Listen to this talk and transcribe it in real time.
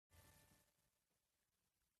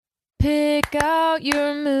Pick out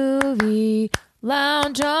your movie,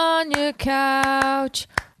 lounge on your couch,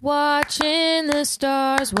 watching the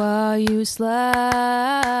stars while you slouch.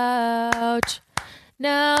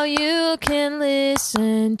 Now you can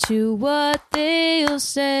listen to what they'll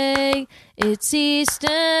say. It's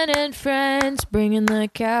Easton and Friends, bringing the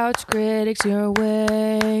couch critics your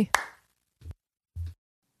way.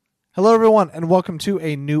 Hello, everyone, and welcome to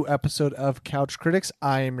a new episode of Couch Critics.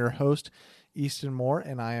 I am your host, Easton Moore,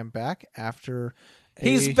 and I am back after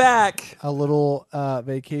He's back. A little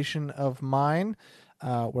vacation of mine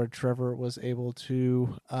where Trevor was able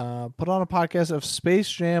to put on a podcast of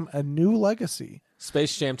Space Jam: A New Legacy.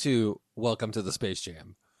 Space Jam 2, Welcome to the Space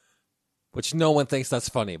Jam. Which no one thinks that's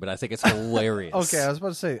funny, but I think it's hilarious. Okay, I was about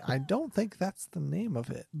to say, I don't think that's the name of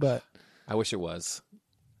it, but... I wish it was.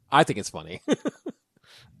 I think it's funny.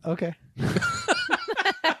 Okay.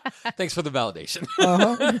 Thanks for the validation.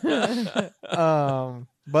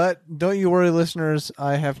 But don't you worry, listeners.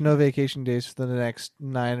 I have no vacation days for the next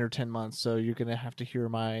 9 or 10 months, so you're going to have to hear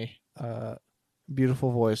my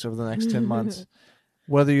beautiful voice over the next 10 months,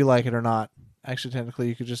 whether you like it or not. Actually, technically,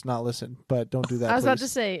 you could just not listen, but don't do that. I was please. about to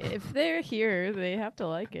say, if they're here, they have to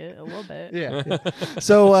like it a little bit. Yeah.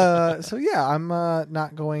 So yeah, I'm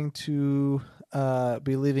not going to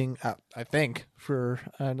be leaving. I think for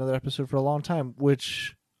another episode for a long time.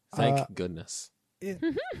 Which Thank goodness.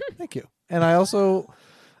 Thank you. And I also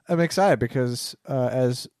am excited because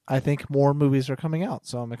as I think more movies are coming out,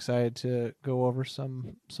 so I'm excited to go over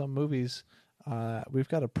some movies. We've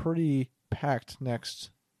got a pretty packed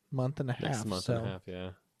next month and a half. Next month and a half,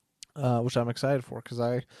 yeah. Which I'm excited for because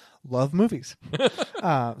I love movies.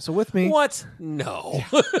 So with me, What? No.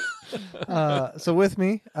 so with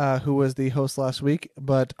me, who was the host last week,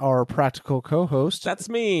 but our practical co-host, That's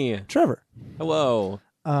me. Trevor. Hello.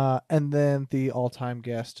 And then the all-time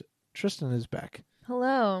guest, Tristan, is back.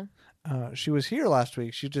 Hello. She was here last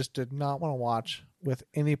week. She just did not want to watch with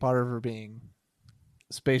any part of her being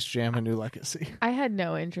Space Jam: A New Legacy. I had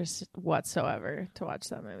no interest whatsoever to watch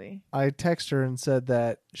that movie. I texted her and said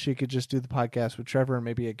that she could just do the podcast with Trevor and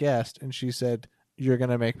maybe a guest, and she said, "You're going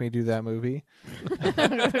to make me do that movie?"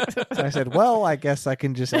 So I said, well, I guess I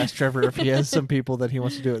can just ask Trevor if he has some people that he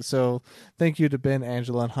wants to do it. So thank you to Ben,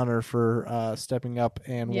 Angela, and Hunter for stepping up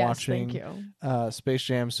and Yes, watching thank you. Space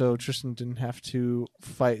Jam, so Tristan didn't have to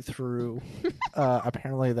fight through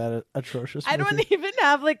apparently that atrocious movie. I don't even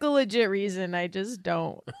have like a legit reason. I just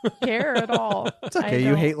don't care at all. It's okay.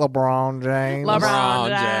 You hate LeBron James. LeBron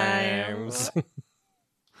James.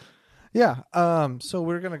 Yeah. So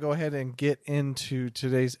we're going to go ahead and get into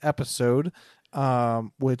today's episode,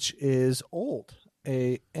 which is Old,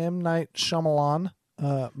 a M. Night Shyamalan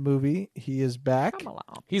movie. He is back.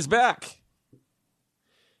 He's back.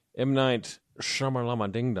 M. Night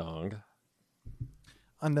Shyamalama Ding Dong.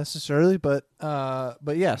 Unnecessarily, but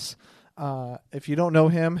yes. If you don't know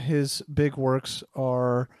him, his big works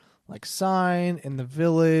are like Sign, In the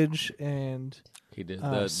Village, and He did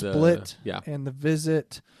Split, yeah. and The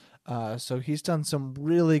Visit. So he's done some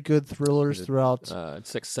really good thrillers throughout.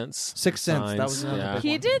 Sixth Sense. Sixth Sense. That was Signs, another yeah. big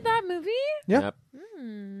He one. did that movie? Yep.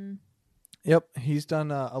 Yep. Yep. He's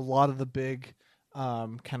done a lot of the big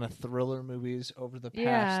kind of thriller movies over the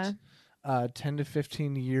past 10 to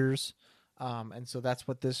 15 years. And so that's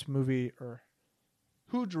what this movie, or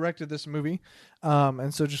who directed this movie.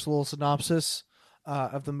 And so just a little synopsis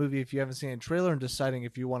of the movie if you haven't seen a trailer and deciding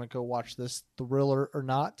if you want to go watch this thriller or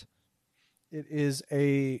not. It is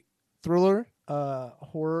a thriller,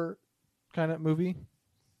 horror kind of movie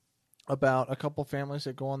about a couple families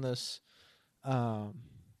that go on this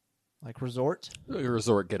like resort. A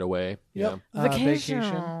resort getaway. Yep. Yeah. Vacation.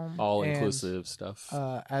 All inclusive stuff.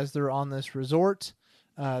 As they're on this resort,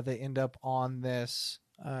 they end up on this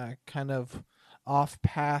kind of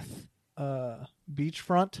off-path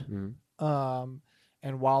beachfront. Mhm.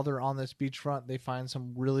 And while they're on this beachfront, they find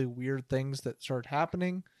some really weird things that start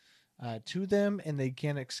happening to them, and they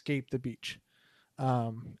can't escape the beach.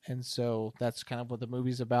 And so that's kind of what the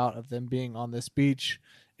movie's about, of them being on this beach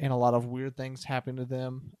and a lot of weird things happen to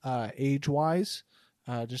them age-wise.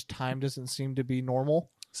 Just time doesn't seem to be normal.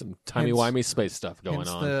 Some timey-wimey space stuff going Hence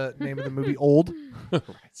on. the name of the movie, Old. Right.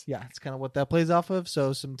 Yeah, it's kind of what that plays off of.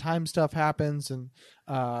 So some time stuff happens, and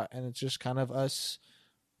it's just kind of us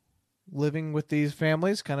living with these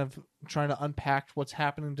families, kind of trying to unpack what's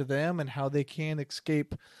happening to them and how they can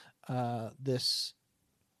escape this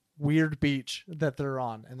weird beach that they're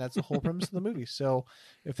on. And that's the whole premise of the movie. So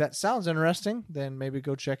if that sounds interesting, then maybe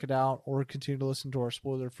go check it out or continue to listen to our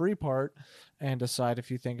spoiler-free part and decide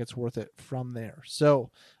if you think it's worth it from there.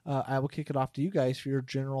 So I will kick it off to you guys for your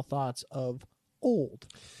general thoughts of Old.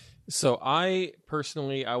 So I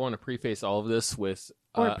personally, I want to preface all of this with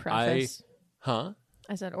Or preface. I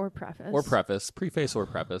said or preface. or preface, preface or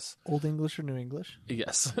preface. Old English or New English?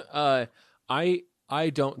 Yes. I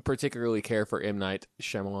don't particularly care for M. Night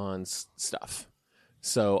Shyamalan's stuff.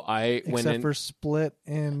 So I went Except in for Split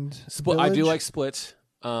and Split. I do Village? like Split.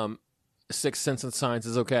 Sixth Sense and Signs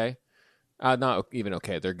is okay. Not even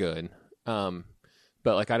okay. They're good. But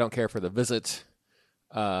like I don't care for The Visit.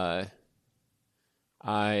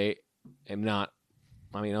 I am not.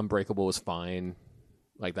 I mean, Unbreakable is fine.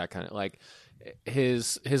 Like that kind of like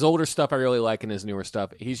his older stuff I really like, and his newer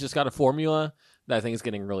stuff. He's just got a formula that I think is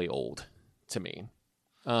getting really old to me.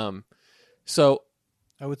 So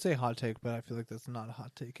I would say hot take, but I feel like that's not a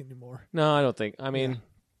hot take anymore. no, I don't think. I mean,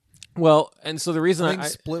 well, and so the reason I think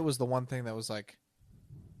Split was the one thing that was like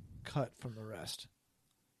cut from the rest.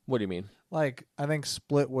 What do you mean? Like, I think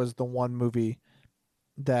Split was the one movie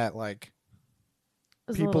that like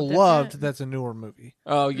It was a people little loved. different. That's a newer movie.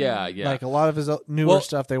 Oh yeah. Like a lot of his newer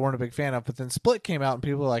stuff, they weren't a big fan of. But then Split came out, and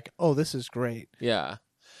people were like, "Oh, this is great." Yeah.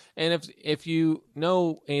 And if you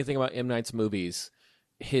know anything about M. Night's movies,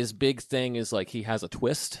 his big thing is like he has a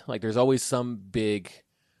twist. Like there's always some big.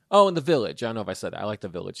 Oh, in The Village. I don't know if I said that. I like The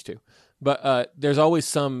Village too, but there's always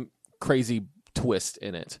some crazy twist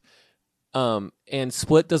in it. And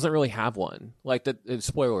Split doesn't really have one. Like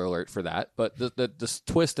spoiler alert for that, but the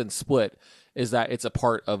twist in Split is that it's a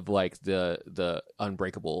part of like the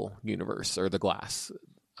Unbreakable universe or the Glass,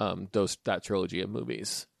 that trilogy of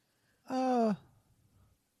movies.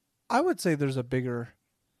 I would say there's a bigger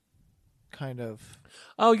kind of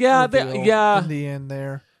Oh yeah, reveal in the end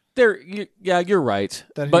there. You're right.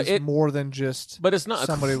 That but he's more than just but it's not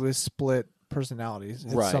somebody with split personalities.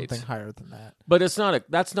 It's Right. something higher than that. But that's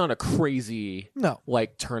not a crazy No.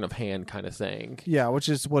 like turn of hand kind of thing. Yeah, which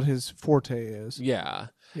is what his forte is. Yeah.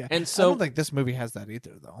 Yeah. And I so don't think this movie has that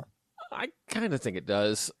either, though. I kind of think it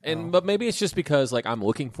does. And Oh. but maybe it's just because like I'm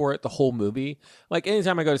looking for it the whole movie. Like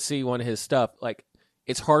anytime I go to see one of his stuff, like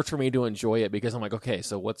it's hard for me to enjoy it because I'm like, okay,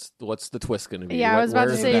 so what's the twist going to be? Yeah, I was about to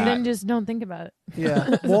Where's say, that? then just don't think about it.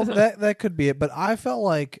 Yeah. Well, that could be it. But I felt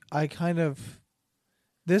like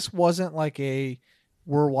this wasn't like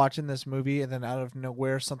we're watching this movie and then out of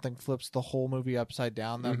nowhere something flips the whole movie upside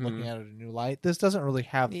down. That I'm looking at it in a new light. This doesn't really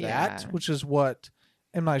have that, which is what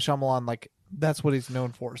M. Night Shyamalan, like, that's what he's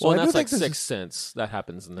known for. So Well, I that's do like think Sixth Sense that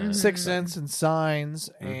happens in that. Sixth Sense and Signs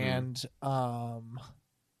Mhm. and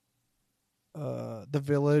The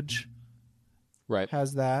Village Right.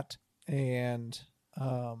 has that, and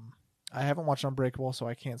I haven't watched Unbreakable, so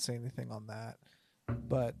I can't say anything on that.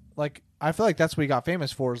 But like, I feel like that's what he got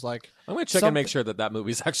famous for. Is like, I'm going to check and make sure that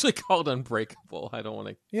movie's actually called Unbreakable. I don't want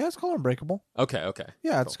to. yeah, it's called Unbreakable. Okay.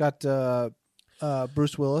 Yeah, it's got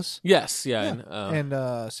Bruce Willis Yes. Yeah. Yeah. And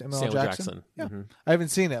and Samuel L. Jackson. Yeah, Mhm. I haven't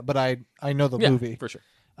seen it, but I know the Yeah, movie. for sure.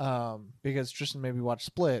 Because Tristan made me watch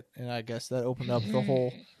Split, and I guess that opened up the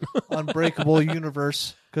whole Unbreakable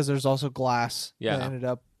universe. Because there's also Glass. Yeah. That ended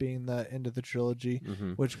up being the end of the trilogy,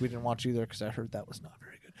 Mhm. which we didn't watch either because I heard that was not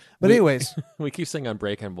very good. But anyways, We keep saying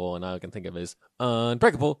Unbreakable, and all I can think of is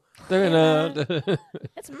Unbreakable. Da-da-da.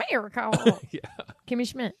 It's a miracle. Yeah, Kimmy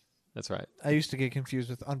Schmidt. that's right. I used to get confused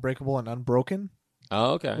with Unbreakable and Unbroken,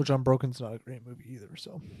 Oh, okay. which Unbroken's not a great movie either.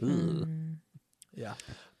 So Mm. yeah,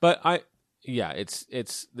 But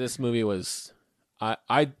it's this movie was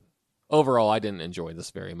I overall I didn't enjoy this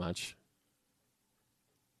very much.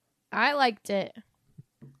 I liked it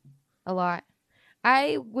a lot.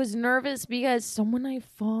 I was nervous because someone I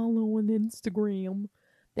follow on Instagram,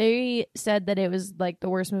 they said that it was like the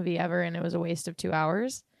worst movie ever and it was a waste of 2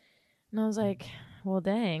 hours. And I was like, well,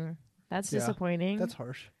 dang, that's Yeah, disappointing. that's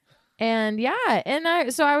harsh. And yeah, and I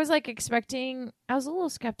was like expecting, I was a little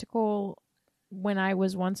skeptical when I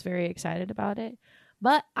was once very excited about it,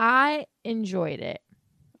 but I enjoyed it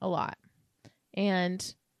a lot.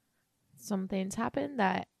 And some things happened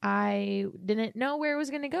that I didn't know where it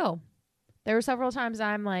was going to go. There were several times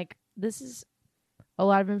I'm like, this is a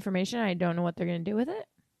lot of information. I don't know what they're going to do with it.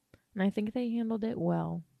 And I think they handled it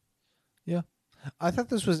well. Yeah, I thought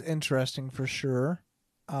this was interesting for sure.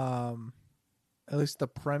 At least the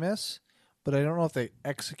premise, but I don't know if they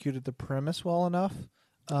executed the premise well enough.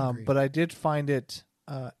 But I did find it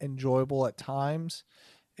enjoyable at times,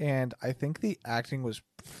 and I think the acting was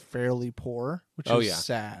fairly poor, which is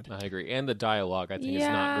sad. I agree, and the dialogue I think is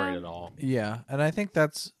not great at all. Yeah, and I think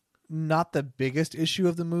that's not the biggest issue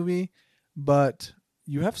of the movie, but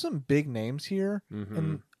you have some big names here, Mhm.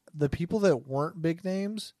 and the people that weren't big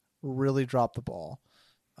names really dropped the ball.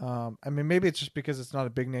 I mean, maybe it's just because it's not a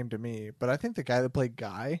big name to me, but I think the guy that played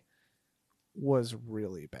Guy was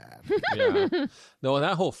really bad. Yeah. No,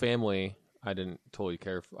 that whole family, I didn't totally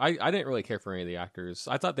care. I didn't really care for any of the actors.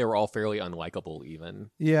 I thought they were all fairly unlikable.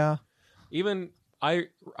 Even I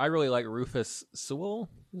really like Rufus Sewell.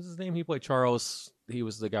 Is his name? He played Charles. He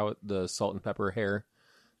was the guy with the salt and pepper hair,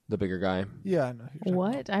 the bigger guy. Yeah, I know. Who you're talking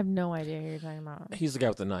What? I have no idea who you're talking about. He's the guy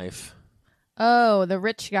with the knife. Oh, the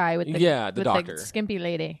rich guy with the the doctor. the skimpy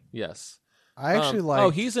lady. Yes. I actually like. Oh,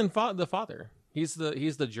 he's in the father. He's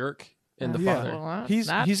the jerk in the father. Well, He's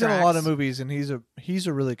that in a lot of tracks. movies, and he's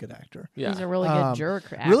a really good actor. Yeah. He's a really good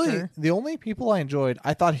jerk actor. Really, the only people I enjoyed,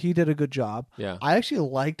 I thought he did a good job. Yeah. I actually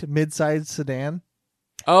liked Mid-Sized Sedan.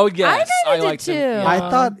 Oh yes, I kinda did liked him. too. Yeah. I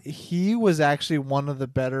thought he was actually one of the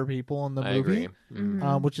better people in the I movie, agree.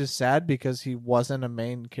 Mhm. which is sad because he wasn't a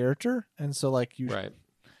main character, and so like Right.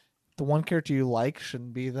 the one character you like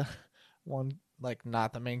shouldn't be the one like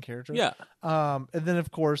not the main character. Yeah. And then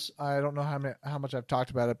of course I don't know how much I've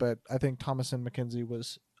talked about it, but I think Thomasin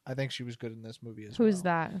McKenzie I think she was good in this movie as well. Who's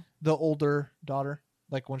that? The older daughter,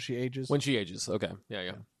 like when she ages. When she ages. Okay.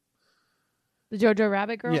 Yeah. The Jojo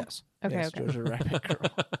Rabbit girl? Yes. Okay, Yes, okay. Jojo Rabbit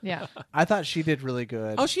girl. Yeah. I thought she did really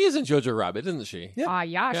good. Oh, she is in Jojo Rabbit, isn't she? Yeah.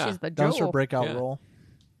 Yeah. She's the That was her Jojo. breakout Yeah. role.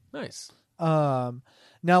 Nice.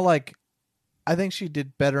 Now like I think she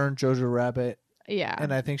did better in Jojo Rabbit, Yeah.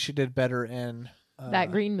 and I think she did better in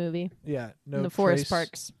that green movie. Yeah, no in the Forest Trace,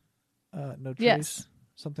 Parks. No Trace, Yes.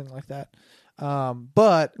 something like that.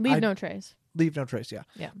 But Leave No Trace. Leave No Trace, yeah.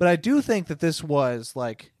 Yeah. But I do think that this was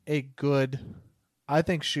like a good. I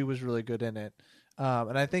think she was really good in it.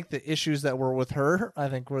 And I think the issues that were with her, I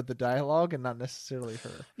think, were the dialogue and not necessarily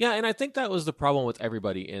her. Yeah, and I think that was the problem with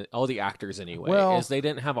everybody, all the actors anyway, Well- is they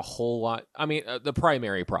didn't have a whole lot. I mean, the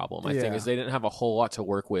primary problem, I think, Yeah. is they didn't have a whole lot to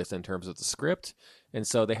work with in terms of the script. And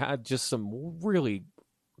so they had just some really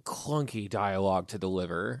clunky dialogue to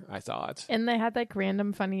deliver, I thought. And they had like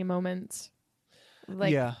random funny moments.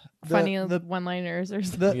 Like yeah, funny one-liners or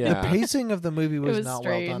something. the pacing of the movie was, was not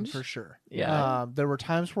well done strange. for sure. Yeah. There were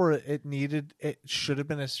times where it should have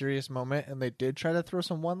been a serious moment, and they did try to throw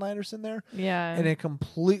some one-liners in there, Yeah. and it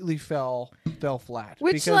completely fell flat.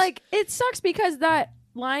 Which because like it sucks because that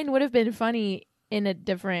line would have been funny in a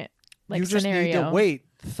different like you just scenario. need to wait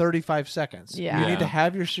 35 seconds. Yeah. You need to Yeah.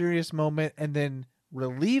 have your serious moment and then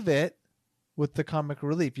relieve it with the comic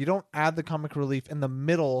relief. You don't add the comic relief in the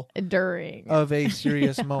middle during. of a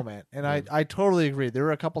serious moment. And I totally agree. There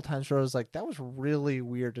were a couple times where I was like, that was really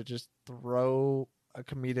weird to just throw a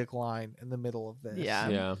comedic line in the middle of this. Yeah.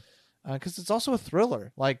 Yeah. Because it's also a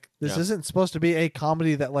thriller. Like, this Yeah. isn't supposed to be a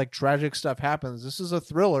comedy that, like, tragic stuff happens. This is a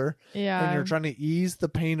thriller, Yeah. and you're trying to ease the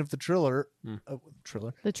pain of the thriller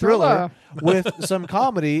the thriller with some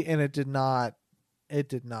comedy, and it did not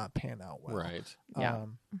pan out well. Right. Yeah.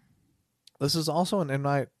 This is also an M.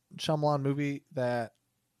 Night Shyamalan movie that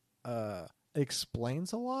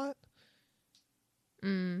explains a lot,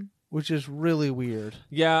 which is really weird.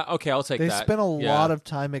 Yeah, okay, I'll take They that. spent a Yeah. lot of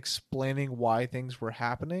time explaining why things were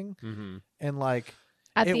happening, Mm-hmm. and like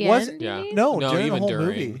At it the wasn't- end, you Yeah. mean? no, No, during the even whole during.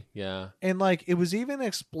 movie, Yeah. and like it was even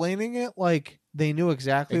explaining it like they knew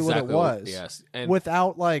exactly what it was, Yes. And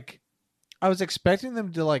without like I was expecting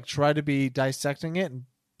them to like try to be dissecting it and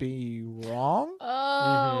be wrong.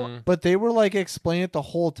 Oh. Mhm. But they were like explaining it the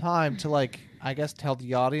whole time to like I guess tell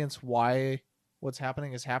the audience why what's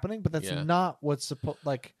happening is happening, but that's Yeah. not what's supposed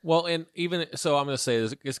like. Well, and even so, I'm going to say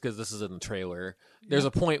this just because this is in the trailer. There's a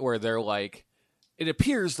point where they're like, it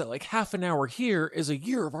appears that like half an hour here is a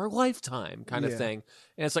year of our lifetime kind of Yeah. thing.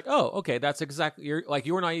 And it's like, oh, okay, that's exactly,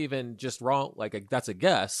 you're not even just wrong. Like that's a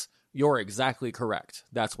guess. You're exactly correct.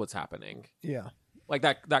 That's what's happening. Yeah, Like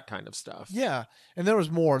that kind of stuff. yeah, and there was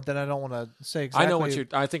more that I don't want to say exactly. I know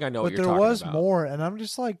what I think I know what but you're there talking was about. more, and I'm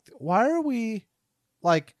just like, why are we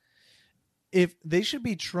like? If they should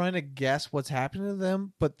be trying to guess what's happening to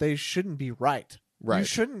them, but they shouldn't be right. Right. You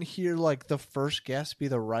shouldn't hear like the first guess be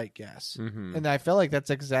the right guess. Mhm. And I felt like that's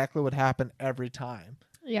exactly what happened every time.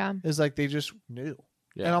 Yeah. Is like they just knew.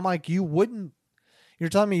 Yeah. And I'm like, you're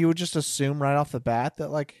telling me you would just assume right off the bat that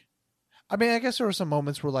like, I mean, I guess there were some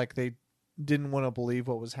moments where like they didn't want to believe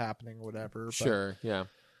what was happening or whatever. But Sure. Yeah.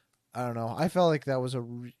 I don't know. I felt like that was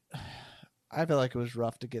I felt like it was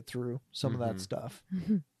rough to get through some of that Mhm. stuff.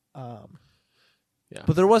 Yeah.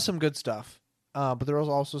 But there was some good stuff. But there was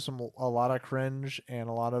also a lot of cringe and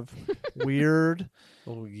a lot of weird.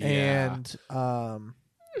 Oh yeah. And I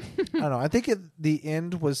don't know. I think the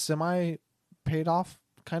end was semi paid off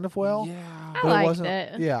kind of well. Yeah. I But liked wasn't,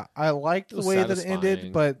 it. Yeah, I liked It the was way that it satisfying.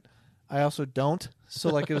 ended, but I also don't. So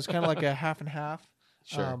like it was kind of like a half and half.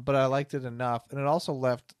 Sure. But I liked it enough, and it also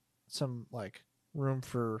left some like room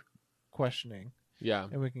for questioning, Yeah.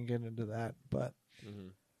 and we can get into that. But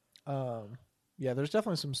Mhm. yeah, there's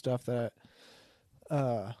definitely some stuff that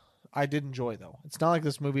I did enjoy though. It's not like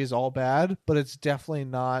this movie is all bad, but it's definitely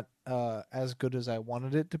not as good as I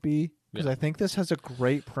wanted it to be because I think this has a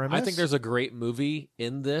great premise. I think there's a great movie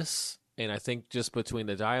in this, and I think just between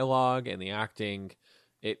the dialogue and the acting,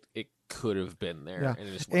 it could have been there. Yeah. And,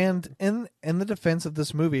 it just and in the defense of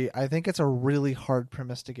this movie, I think it's a really hard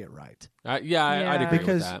premise to get right. I'd agree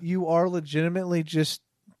because with that. you are legitimately just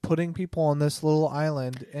putting people on this little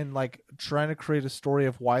island and like trying to create a story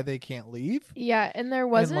of why they can't leave. Yeah, and there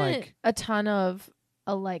wasn't like- a ton of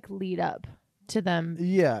a like lead up to them.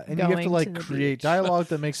 Yeah, and you have to Going like to the create beach. dialogue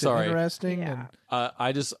that makes it Sorry. interesting. Yeah.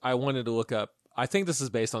 And I wanted to look up. I think this is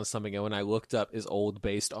based on something, and when I looked up, is old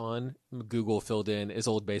based on Google filled in is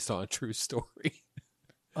old based on a true story.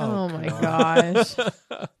 Oh my God. gosh.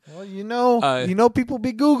 Well, you know, people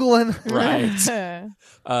be Googling. Right.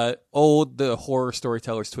 The horror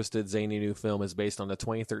storyteller's twisted zany new film is based on the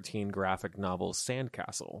 2013 graphic novel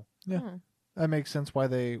Sandcastle. Yeah, that makes sense why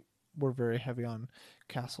they were very heavy on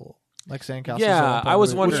castle, like Sandcastle. Yeah, I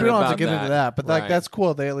was which wondering we don't have about to get that. into that, but like Right. that's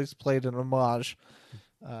cool. They at least played an homage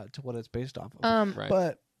to what it's based off of. Right.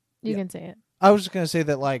 But You yeah. can say it. I was just gonna say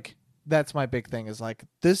that like that's my big thing is like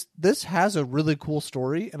this has a really cool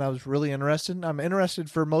story and I was really interested. I'm interested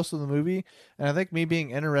for most of the movie, and I think me being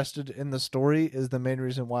interested in the story is the main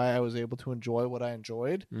reason why I was able to enjoy what I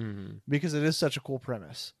enjoyed because it is such a cool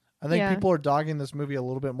premise. I think Yeah. people are dogging this movie a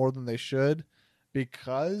little bit more than they should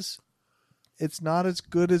because it's not as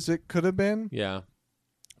good as it could have been, Yeah.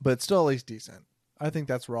 but it's still at least decent. I think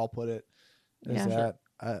that's where I'll put it. Is Yeah. that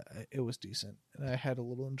it was decent and I had a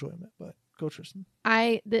little enjoyment, but go Tristan.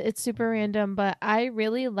 It's super random, but I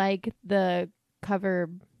really like the cover,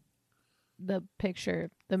 the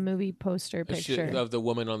picture, the movie poster picture. Of the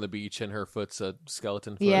woman on the beach and her foot's a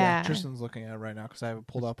skeleton foot. Yeah. Tristan's looking at it right now because I have it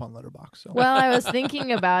pulled up on Letterboxd. So. Well, I was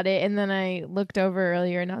thinking about it, and then I looked over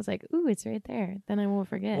earlier, and I was like, "Ooh, it's right there." Then I won't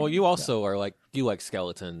forget. Well, you also are like you like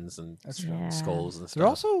skeletons and that's true. Yeah. skulls and stuff. There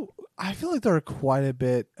also, I feel like there are quite a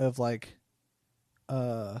bit of like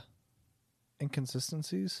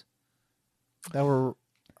inconsistencies that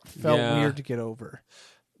felt Yeah. weird to get over.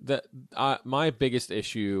 My biggest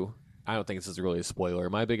issue, I don't think this is really a spoiler.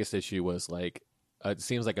 My biggest issue was like it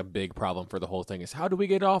seems like a big problem for the whole thing is how do we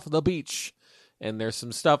get off the beach? And there's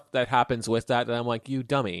some stuff that happens with that I'm like, you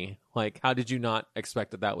dummy. Like, how did you not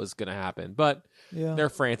expect that was going to happen? But Yeah, they're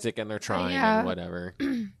frantic and they're trying Yeah. and whatever.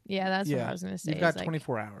 yeah, that's what I was gonna say. You've got is, like,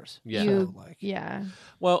 24 hours. Yeah. You- So, like, Yeah,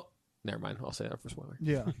 Well, never mind. I'll say that for spoiler.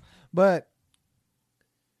 yeah, but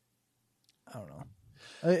I don't know.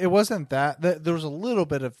 It wasn't that. There was a little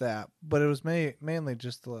bit of that, but it was mainly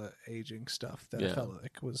just the aging stuff that I Yeah. felt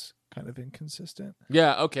like was kind of inconsistent.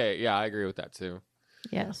 Yeah, okay. Yeah, I agree with that too.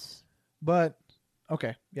 yes. But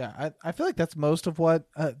okay, yeah, I feel like that's most of what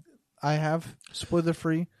I have spoiler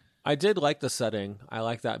free. I did like the setting. I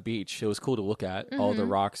like that beach. It was cool to look at. All the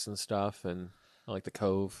Mhm. rocks and stuff, and I like the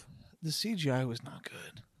cove. The CGI was not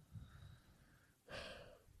good.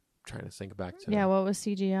 Trying to think back to Yeah, what was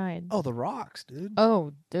CGI? Oh, the rocks, dude.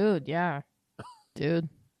 Oh, dude, yeah, dude.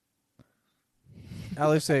 At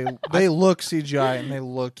least they look CGI and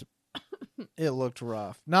it looked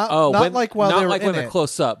rough. Not when, like while not they were like in when they're it.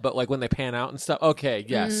 close up, but like when they pan out and stuff. Okay,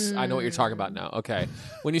 yes, I know what you're talking about now. Okay,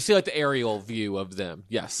 when you see like the aerial view of them,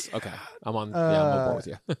 yes. Okay, I'm on board with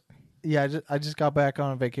you. Yeah, I just got back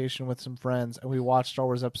on a vacation with some friends and we watched Star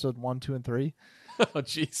Wars Episode 1, 2, and 3. Oh,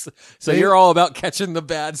 jeez. So you're all about catching the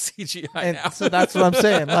bad CGI And now. so that's what I'm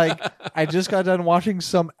saying. Like, I just got done watching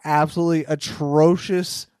some absolutely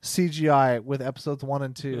atrocious CGI with Episodes 1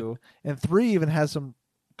 and 2, and 3 even has some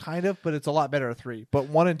kind of, but it's a lot better at 3. But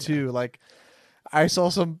 1 and 2, like, I saw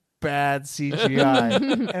some bad CGI,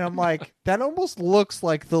 and I'm like, that almost looks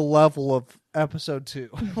like the level of Episode 2.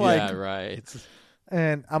 Like, yeah, right.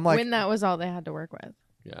 and I'm like, When that was all they had to work with.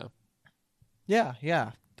 Yeah.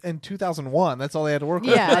 yeah. In 2001, that's all they had to work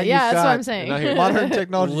with. Yeah, Now you've yeah, that's what got I'm saying. Now here- Modern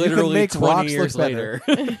technology, you can Literally make 20 rocks years look better.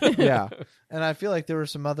 later. Yeah, and I feel like there was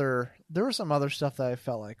some other stuff that I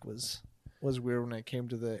felt like was weird when it came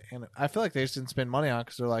to the. And I feel like they just didn't spend money on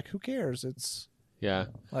because they're like, who cares? It's Yeah.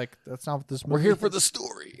 like that's not what this movie. We're here for is. the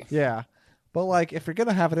story. Yeah, but like if you're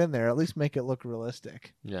gonna have it in there, at least make it look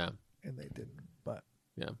realistic. Yeah. And they didn't. But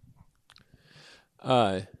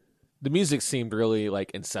The music seemed really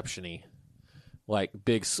like Inception-y. Like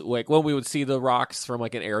big, like when we would see the rocks from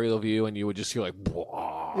like an aerial view, and you would just hear like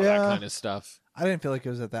that Yeah. kind of stuff. I didn't feel like it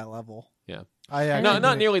was at that level. Yeah. I No, Not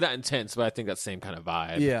actually- nearly that intense, but I think that same kind of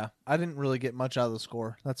vibe. Yeah, I didn't really get much out of the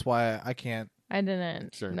score. That's why I can't. I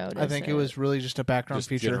didn't Sure. notice. I think it was really just a background Just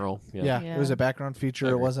feature. general. Yeah. Yeah. It was a background feature. I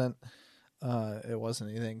It agree. wasn't. It wasn't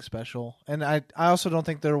anything special, and I also don't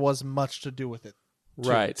think there was much to do with it. too.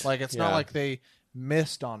 Right. Like it's Yeah. not like they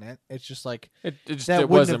missed on it. It's just like It just that it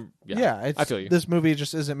wouldn't wasn't. have- I feel you. This movie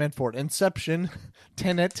just isn't meant for it. Inception,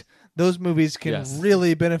 Tenet, those movies can Yes.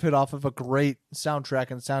 really benefit off of a great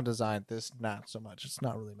soundtrack and sound design. This not so much. It's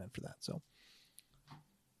not really meant for that. So,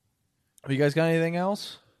 have you guys got anything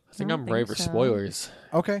else? I think I I'm don't ready think for so. spoilers.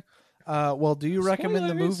 Okay. Well, do you recommend the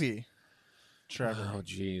Spoilers? movie, Trevor? Oh,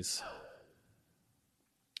 jeez.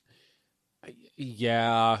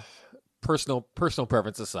 Yeah, personal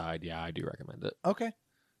preference aside, yeah, I do recommend it. Okay.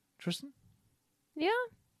 Tristan? Yeah.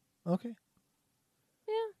 Okay.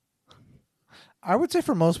 Yeah. I would say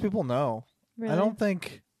for most people, no. Really? I don't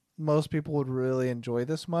think most people would really enjoy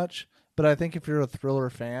this much, but I think if you're a thriller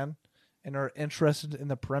fan and are interested in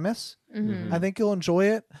the premise, Mhm. I think you'll enjoy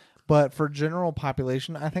it. But for general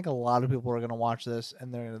population, I think a lot of people are going to watch this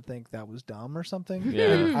and they're going to think that was dumb or something.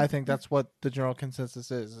 Yeah. And I think that's what the general consensus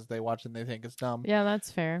is they watch it and they think it's dumb. Yeah,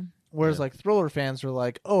 that's fair. Whereas Yeah. like thriller fans are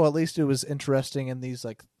like, oh, at least it was interesting in these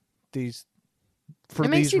for It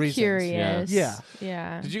makes these you reasons. curious. Yeah.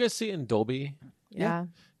 Yeah. Did you guys see it in Dolby? Yeah.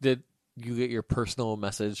 Did you get your personal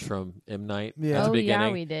message from M. Night Yeah. at the Oh, beginning?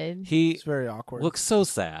 yeah, we did. He It's very awkward. looks so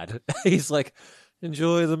sad. He's like,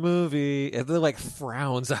 enjoy the movie, and then like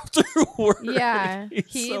frowns afterward. Yeah. He's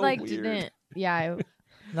He so like weird. didn't. Yeah.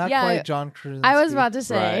 Not yeah, quite John Krasinski. I was about to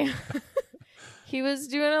say. Right. He was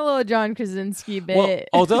doing a little John Krasinski bit. Well,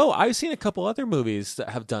 although I've seen a couple other movies that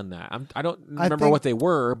have done that. I don't remember think- what they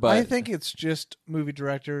were, but I think it's just movie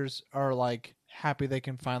directors are like happy they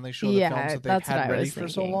can finally show the Yeah, films that they've that's what had I ready was for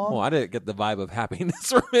so thinking. long. well, I didn't get the vibe of happiness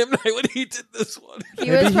from M. Night when he did this one. he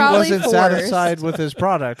Maybe was he probably wasn't forced. satisfied with his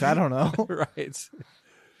product. I don't know. Right.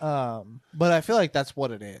 But I feel like that's what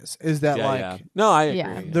it is. Is that Yeah, like yeah. No, I agree.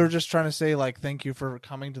 Yeah. they're just trying to say like thank you for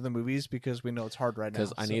coming to the movies because we know it's hard right now.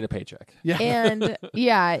 Because I need a paycheck. yeah.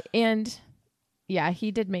 And yeah, he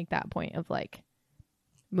did make that point of like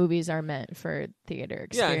movies are meant for theater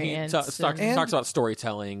Yeah, experience. he talks about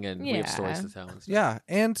storytelling and we have stories Yeah. to tell. And stuff. Yeah,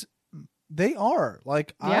 and they are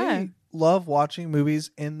like Yeah. I love watching movies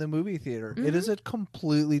in the movie theater. It is a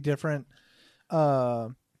completely different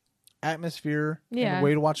atmosphere Yeah. and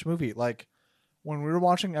way to watch a movie. Like when we were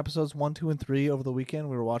watching episodes 1, 2, and 3 over the weekend,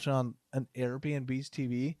 we were watching on an Airbnb's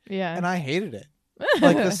TV, Yeah. and I hated it.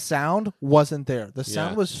 Like the sound wasn't there. The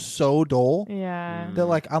sound Yeah. was so dull. yeah. That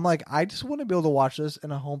like I'm like I just want to be able to watch this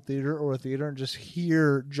in a home theater or a theater and just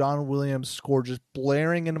hear John Williams' score just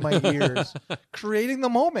blaring into my ears, creating the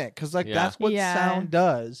moment because like Yeah. that's what Yeah. sound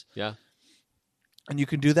does. Yeah. And you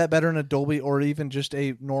can do that better in a Dolby or even just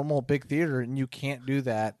a normal big theater, and you can't do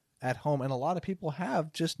that at home. And a lot of people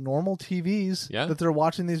have just normal TVs Yeah. that they're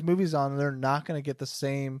watching these movies on, and they're not going to get the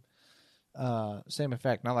same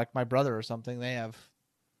effect. Not like my brother or something. They have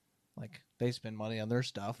like they spend money on their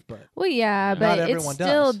stuff, but Well, yeah, Not but it's everyone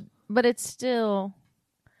still, does. but it's still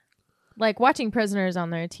like watching Prisoners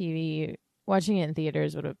on their TV. Watching it in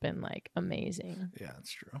theaters would have been like amazing, yeah,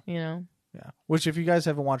 that's true. you know. Yeah. Which if you guys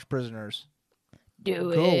haven't watched Prisoners,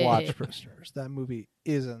 Do go it. watch Prisoners. That movie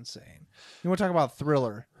is insane. You want to talk about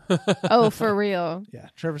thriller? Oh, for real. Yeah,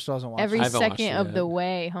 Trevor still hasn't watched Every it. I haven't watched second it of yet. the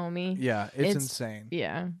way, homie. Yeah, it's insane.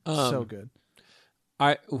 Yeah. So good.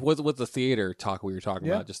 I with the theater talk we were talking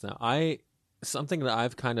Yeah. about just now. Something that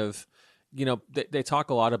I've kind of, they talk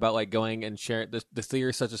a lot about like going and sharing the theater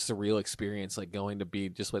is such a surreal experience, like going to be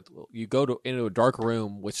just with you go into a dark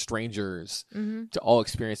room with strangers Mm-hmm. to all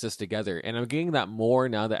experience this together. And I'm getting that more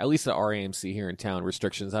now that at least at RAMC here in town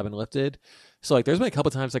restrictions have been lifted. So like there's been a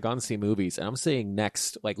couple times I've gone to see movies and I'm sitting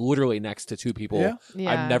literally next to two people Yeah.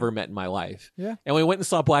 Yeah. I've never met in my life. Yeah. And when we went and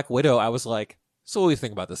saw Black Widow, I was like, so what do you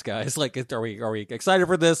think about this, guys? Like, are we excited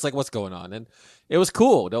for this? Like, what's going on? And it was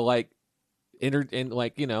cool to like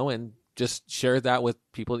and just share that with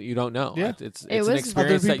people that you don't know. Yeah. It's It an was- Other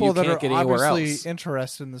experience that people you that can't are get anywhere obviously else.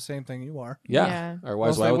 interested in the same thing you are. Yeah. Yeah. Otherwise,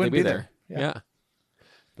 Else why they would they wouldn't be be there? there. Yeah. Yeah.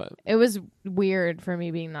 But It was weird for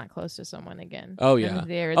me being that close to someone again. Oh, in yeah. the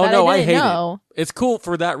theater Oh, that no, I didn't hate it. know. it's cool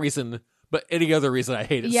for that reason. But any other reason, I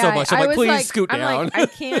hate it Yeah, so much. I'm I like, was please like, scoot I'm down. like, I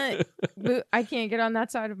can't. I can't get on that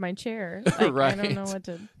side of my chair. Like, I don't know Right. what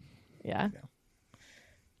to. Yeah.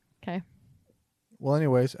 Okay. Well,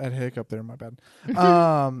 anyways, I had a hiccup there. My bad.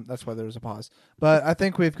 That's why there was a pause. But I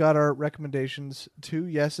think we've got our recommendations: 2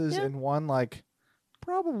 yeses Yeah. and 1 like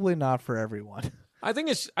probably not for everyone. I think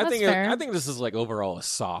That's fair. I think this is like overall a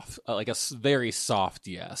soft, very soft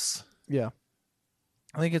yes. Yeah,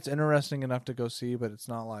 I think it's interesting enough to go see, but it's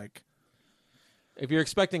not like If you're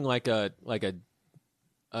expecting like a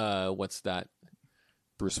what's that?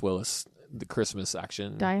 Bruce Willis, the Christmas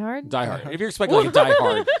action. Die Hard. Die Hard. If you're expecting like a Die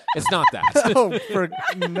Hard, it's not that. oh, for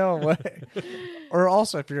no way. Or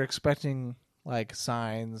also, if you're expecting like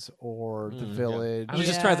Signs or The Village. I was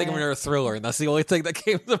just trying to think of another thriller, and that's the only thing that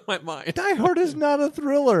came to my mind. Die Hard is not a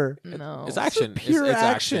thriller. No. It's action. pure It's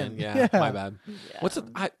action. Yeah, Yeah. my bad. Yeah. What's it?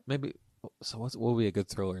 What would be a good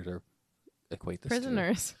thriller to equate this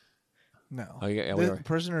Prisoners? No. to? Oh, yeah, we are.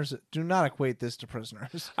 Prisoners, do not equate this to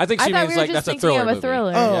Prisoners. I think I she thought means we were like just that's a thinking thriller of a movie.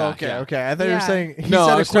 thriller. Oh, Yeah, okay, yeah. okay. I thought you were Yeah. saying he No,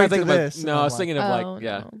 said I was trying to equate think to of this. no, and I I'm was like, thinking of Oh, like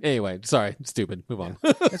yeah. no. Anyway, sorry, stupid. Move on.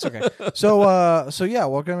 it's okay. So yeah,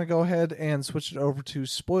 we're gonna go ahead and switch it over to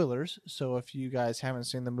spoilers. So if you guys haven't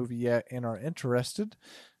seen the movie yet and are interested,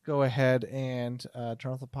 go ahead and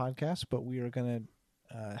turn off the podcast. But we are gonna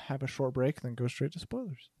have a short break, then go straight to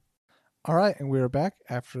spoilers. All right, and we are back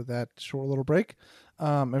after that short little break,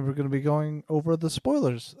 and we're going to be going over the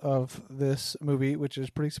spoilers of this movie, which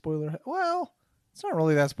is pretty spoiler. Well, it's not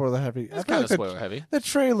really that spoiler heavy. It's kind of spoiler heavy. The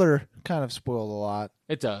trailer kind of spoiled a lot.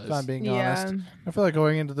 It does. If I'm being Yeah. honest, I feel like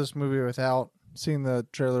going into this movie without seeing the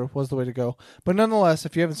trailer was the way to go. But nonetheless,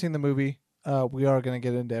 if you haven't seen the movie, we are going to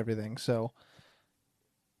get into everything. So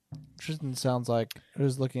Tristan sounds like he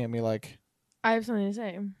was looking at me like, I have something to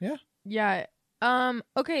say. Yeah? Yeah.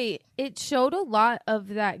 Okay. It showed a lot of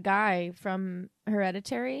that guy from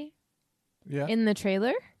Hereditary yeah, in the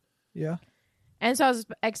trailer. yeah. And so I was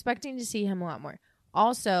expecting to see him a lot more.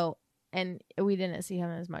 Also, and we didn't see him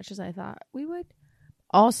as much as I thought we would.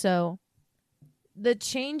 Also, the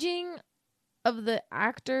changing of the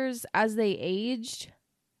actors as they aged,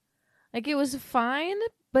 like it was fine,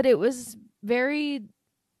 but it was very,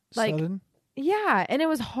 like, Sudden. yeah, and it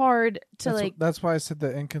was hard to That's why I said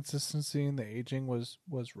the inconsistency in the aging was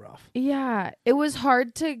rough. yeah, it was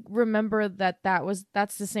hard to remember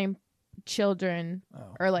that's the same children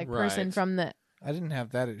Oh, or like person Right. from the I didn't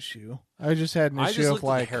have that issue. I just had an I issue just of looked at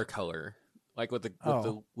like the hair color, like with the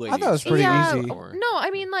Oh. ladies. I thought it was pretty yeah, easy. No, I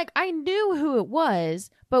mean, like, I knew who it was,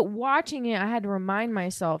 but watching it, I had to remind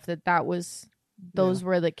myself that those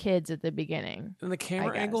were the kids at the beginning. And the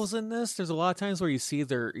camera guess. angles in this, there's a lot of times where you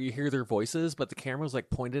hear their voices, but the camera's like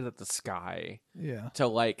pointed at the sky Yeah, to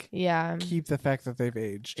like, Yeah. keep the fact that they've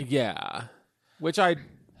aged. yeah, which But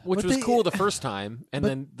was they- cool the first time, and but-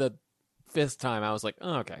 then the fifth time I was like,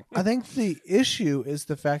 oh, okay, I think the issue is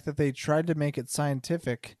the fact that they tried to make it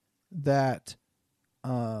scientific that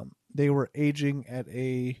they were aging at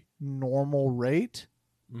a normal rate,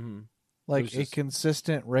 mm-hmm. like was a just-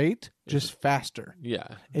 consistent rate, it was just faster.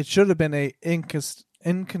 yeah, It should have been a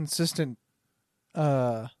inconsistent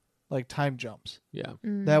like time jumps. yeah,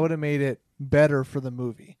 Mm. That would have made it better for the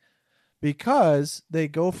movie, because they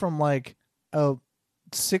go from like a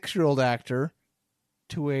 6-year-old actor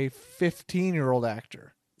to a 15-year-old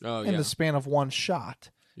actor oh in yeah, the span of one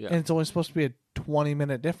shot. yeah, And it's only supposed to be a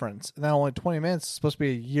 20-minute difference. And that only 20 minutes is supposed to be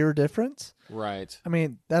a year difference. right, I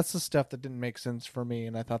mean, that's the stuff that didn't make sense for me,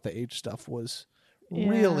 and I thought the age stuff was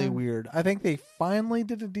really Yeah. weird. I think they finally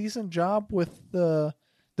did a decent job with the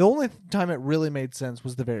only time it really made sense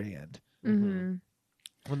was the very end. Mm-hmm.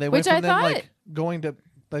 When they Which went from I them thought- like going to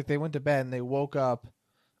like they went to bed and they woke up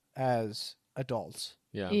as adults.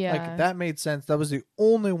 yeah, Yeah. Like that made sense. That was the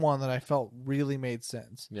only one that I felt really made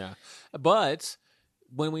sense. yeah. But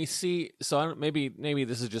when we see, so I don't, maybe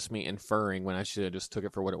this is just me inferring when I should have just took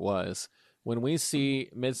it for what it was. When we see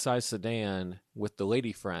mid-sized sedan with the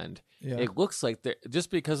lady friend, Yeah. it looks like just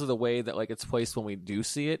because of the way that like it's placed when we do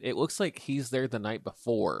see it, it looks like he's there the night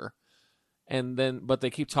before, and then but they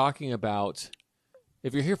keep talking about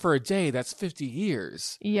if you're here for a day, that's 50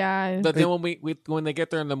 years. Yeah. But then when they get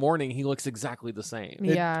there in the morning, he looks exactly the same.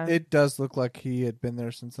 Yeah. It does look like he had been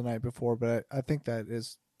there since the night before, but I think that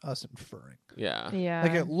is us inferring. Yeah, Yeah.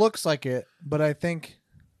 Like it looks like it, but I think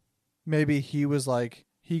maybe he was like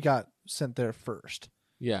he got sent there first,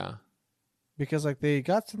 yeah, because like they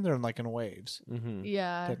got sent there in waves mm-hmm.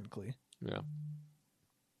 Yeah. technically. yeah.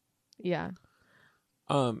 Yeah.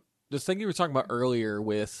 The thing you were talking about earlier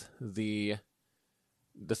with the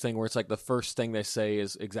thing where it's like the first thing they say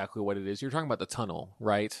is exactly what it is. You're talking about the tunnel,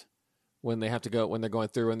 right? When they have to go, when they're going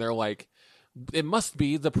through, and they're like, it must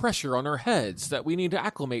be the pressure on our heads that we need to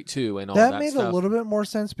acclimate to, and all that, That made stuff. a little bit more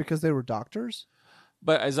sense because they were doctors.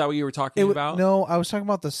 But is that what you were talking about? No, I was talking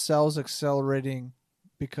about the cells accelerating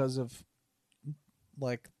because of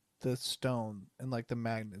like the stone and like the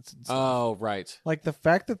magnets and stuff. Oh, right. Like the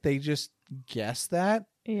fact that they just guessed that.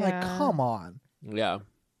 Yeah. Like, come on. Yeah,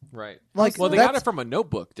 right. Like, Well, they got that's- it from a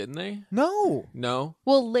notebook, didn't they? No. No.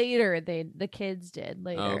 Well, later the kids did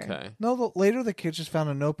later. Oh, okay. No, later the kids just found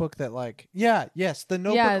a notebook that the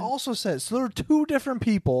notebook Yeah. also says. So there were two different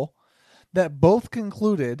people that both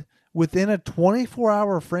concluded within a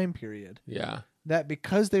 24-hour frame period Yeah. that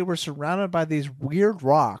because they were surrounded by these weird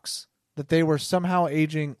rocks that they were somehow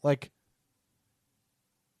aging like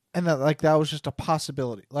and that was just a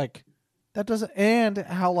possibility. Like that doesn't, and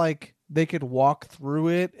how like they could walk through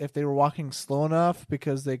it if they were walking slow enough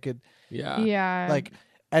because they could Yeah. like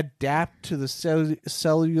adapt to the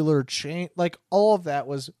cellular chain. Like all of that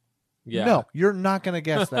was no, you're not gonna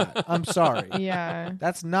guess that. I'm sorry. Yeah.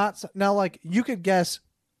 That's not now. Like you could guess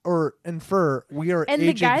or infer we are And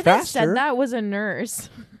aging the guy faster. that said that was a nurse.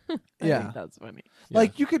 I Yeah. think that's funny.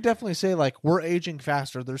 Like you could definitely say like we're aging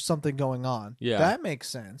faster. There's something going on. Yeah. That makes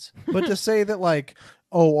sense. But to say that like,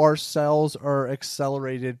 oh, our cells are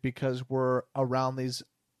accelerated because we're around these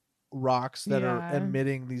rocks that are Yeah.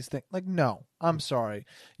 emitting these things. Like, no, I'm sorry.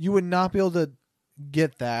 You would not be able to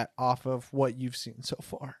get that off of what you've seen so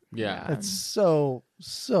far. Yeah. That's so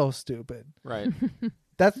stupid. Right.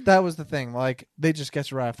 That was the thing. Like they just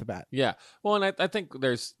get you right off the bat. Yeah. Well, and I think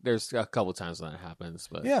there's a couple times when that happens,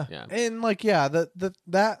 but Yeah. And like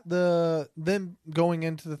the them going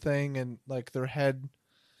into the thing and like their head,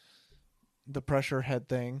 the pressure head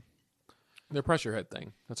thing. Their pressure head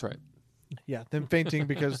thing. That's right. Yeah, them fainting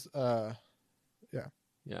because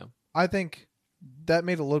Yeah. I think that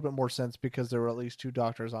made a little bit more sense because there were at least 2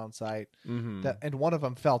 doctors on site Mm-hmm. and one of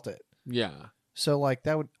them felt it. Yeah. So like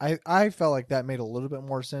that would I felt like that made a little bit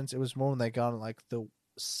more sense. It was more when they got in like the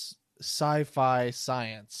sci-fi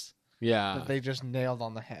science Yeah. that they just nailed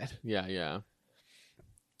on the head. Yeah. Yeah.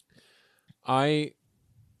 I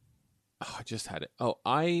just had it. Oh,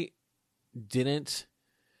 I didn't.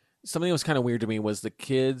 Something that was kind of weird to me was the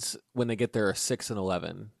kids when they get there are 6 and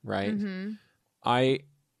 11, right? Mm-hmm.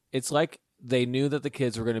 It's like they knew that the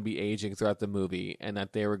kids were going to be aging throughout the movie and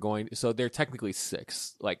that they were going, so they're technically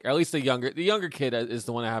 6, like, or at least the younger kid is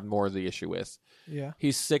the one I have more of the issue with. Yeah.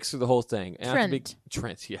 He's 6 through the whole thing. And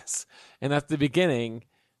Trent, yes. And at the beginning,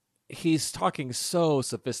 he's talking so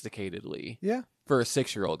sophisticatedly. Yeah. For a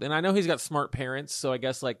 6-year-old. And I know he's got smart parents, so I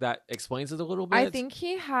guess like that explains it a little bit. I think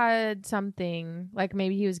he had something, like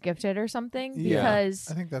maybe he was gifted or something. Yeah. Because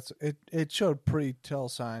I think that's it. It showed pretty tell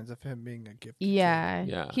signs of him being a gifted kid.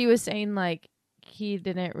 Yeah. He was saying like he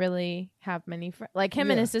didn't really have many friends. Like him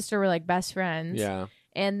and his sister were like best friends. Yeah.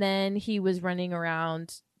 And then he was running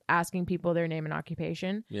around asking people their name and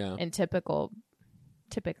occupation. Yeah. And typically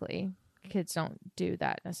kids don't do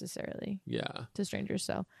that necessarily Yeah. to strangers.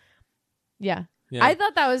 So yeah. Yeah. I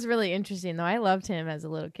thought that was really interesting though. I loved him as a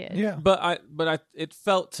little kid. Yeah. But it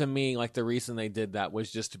felt to me like the reason they did that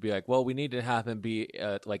was just to be like, well, we need to have him be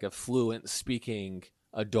like a fluent speaking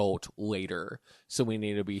adult later, so we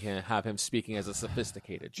need to have him speaking as a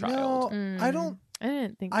sophisticated child. No, I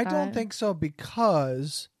didn't think I that. don't think so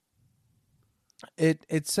because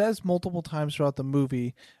it says multiple times throughout the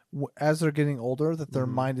movie as they're getting older that their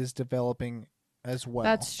mind is developing as well.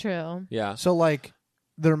 That's true. Yeah. So like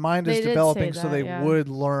their mind They is did developing, say so that, they yeah. would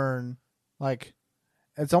learn. Like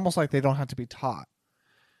it's almost like they don't have to be taught.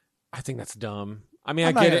 I think that's dumb. I mean,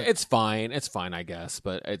 I'm I get not it. It's fine. It's fine, I guess.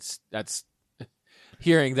 But that's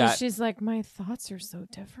hearing that. She's like, my thoughts are so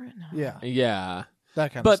different now. Yeah, Yeah.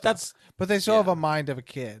 that kind of But stuff. But they still have a mind of a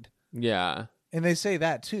kid, Yeah. and they say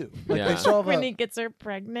that too. Like Yeah. they still have When a he gets her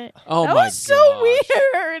pregnant. Oh that my was so gosh.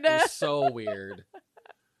 weird. It was so weird.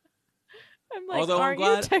 I'm like, Although I'm aren't you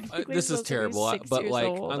glad technically this is supposed to be terrible, 6 but years like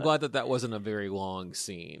old? I'm glad that wasn't a very long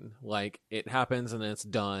scene. Like it happens and then it's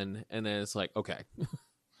done, and then it's like okay,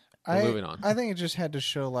 we're moving on. I think it just had to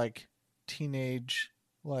show like teenage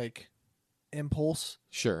like impulse.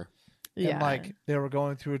 Sure. Yeah. And like they were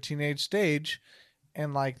going through a teenage stage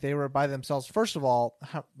and like they were by themselves. First of all,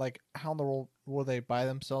 how in the world were they by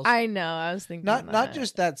themselves? I know. I was thinking not that.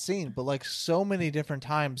 just that scene, but like so many different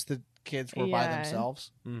times the kids were by Yeah.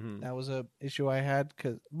 themselves. Mm-hmm. That was a issue I had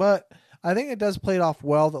but I think it does play it off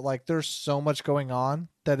well that like there's so much going on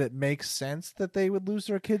that it makes sense that they would lose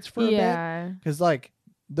their kids for a bit. Yeah. Because like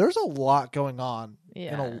there's a lot going on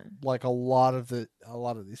Yeah. in a lot of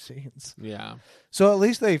these scenes. Yeah. So at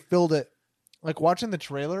least they filled it. Like watching the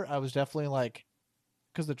trailer, I was definitely like,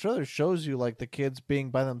 because the trailer shows you like the kids being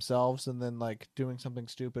by themselves and then like doing something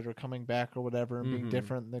stupid or coming back or whatever and being Mhm.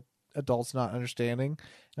 different, and the adults not understanding.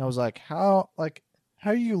 And I was like, how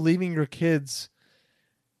are you leaving your kids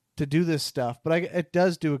to do this stuff? But it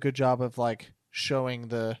does do a good job of like showing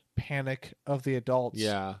the panic of the adults.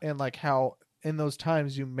 Yeah. And like how in those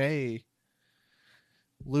times you may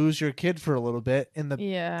lose your kid for a little bit in the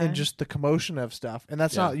Yeah. and just the commotion of stuff. And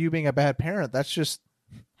that's Yeah. not you being a bad parent. That's just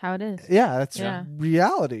How it is. that's Yeah.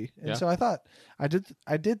 reality. And Yeah. so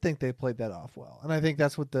I did think they played that off well. And I think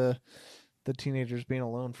that's what the teenagers being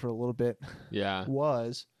alone for a little bit Yeah.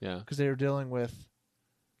 was, Yeah. because they were dealing with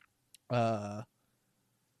I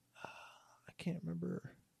can't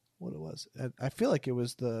remember what it was. I feel like it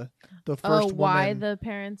was the first why woman. the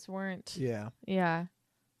parents weren't. Yeah. Yeah.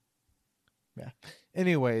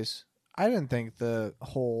 Anyways, I didn't think the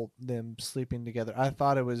whole them sleeping together. I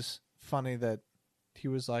thought it was funny that he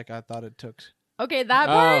was like, I thought it took. Okay, that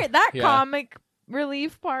part, that yeah. comic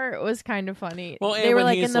relief part was kind of funny. Well, they and were when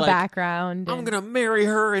like he's in the like, background. I'm and- gonna marry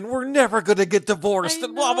her, and we're never gonna get divorced. I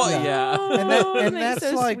And blah blah. know. Yeah. And They're that's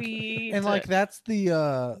so like- sweet. And like that's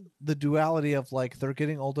the duality of like they're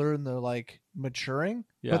getting older and they're like maturing,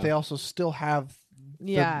 Yeah. but they also still have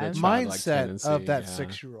yeah, the childlike mindset tendency, of that yeah.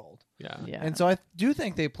 6-year-old. Yeah. yeah, And so I do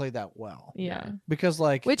think they played that well yeah. because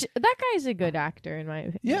like Which that guy's a good actor in my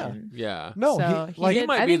opinion. Yeah. no, So he, he like did- He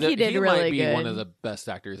might I be think he did he really might be one good. of the best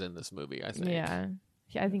actors in this movie. I think. Yeah,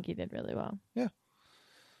 I think he did really well. I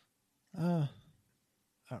don't know.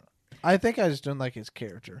 I think I just don't like his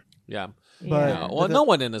character. Yeah. But- Yeah. Well, the- no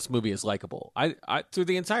one in this movie is likable. I through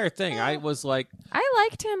the entire thing, I was like, I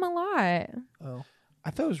liked him a lot. Oh, I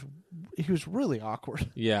thought he was really awkward.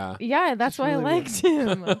 yeah. Yeah, that's Just why really I liked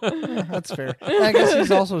him. That's fair. I guess he's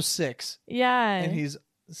also 6 Yeah, and he's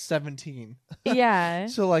 17. yeah.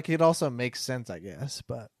 So like it also makes sense, I guess.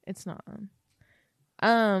 But It's not.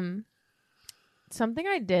 Something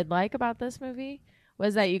I did like about this movie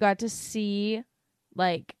was that you got to see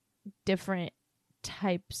like different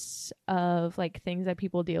types of like things that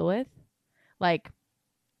people deal with. Like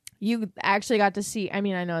you actually got to see, I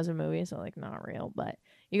mean, I know it's a movie, so like not real, but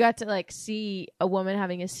you got to like see a woman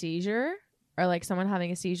having a seizure or like someone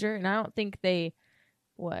having a seizure, and I don't think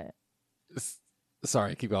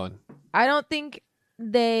Sorry, keep going. I don't think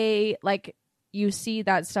they like you see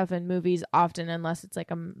that stuff in movies often unless it's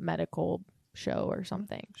like a medical show or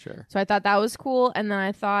something. Sure. So I thought that was cool, and then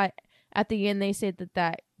I thought at the end they said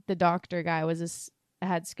that the doctor guy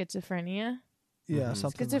had schizophrenia. yeah, Mhm.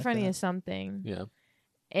 something Schizophrenia like is something, Yeah.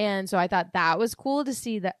 and so I thought that was cool to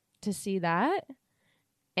see that.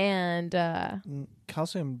 And that.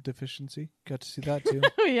 Calcium deficiency. Got to see that too.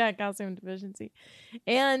 yeah, calcium deficiency.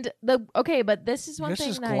 And but this is You one guys thing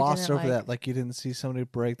just that I glossed didn't over like. that like you didn't see somebody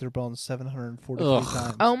break their bones 743 Ugh.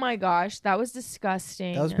 times. Oh my gosh, that was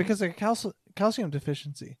disgusting. That was because of calcium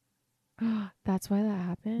deficiency. That's why that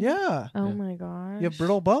happened. Yeah. Oh Yeah. my gosh. You have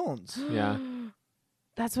brittle bones. Yeah.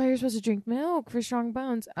 That's why you're supposed to drink milk for strong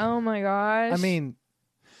bones. Oh my gosh. I mean,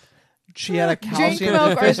 she had a drink calcium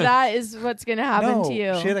milk, or deficiency. that is what's gonna happen to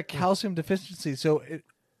you. She had a calcium deficiency, so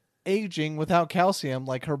aging without calcium,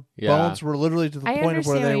 like her Yeah. bones were literally to the I point of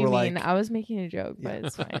where understand they what were you mean. like. I was making a joke, but Yeah.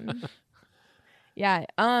 it's fine. Yeah.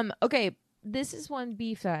 Okay. This is one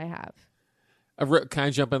beef that I have. Can I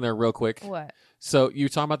jump in there real quick? What? So you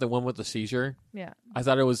talking about the one with the seizure? Yeah. I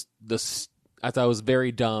thought it was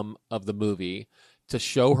very dumb of the movie to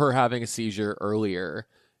show her having a seizure earlier,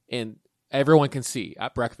 and everyone can see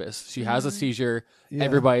at breakfast she has a Mhm. seizure. Yeah.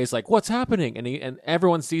 Everybody's like, "What's happening?" And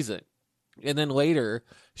everyone sees it. And then later,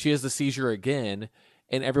 she has the seizure again,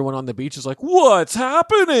 and everyone on the beach is like, "What's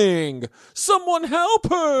happening? Someone help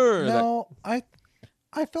her!" No,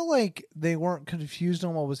 I felt like they weren't confused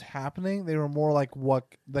on what was happening. They were more like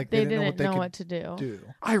They didn't didn't know what they know could what to do.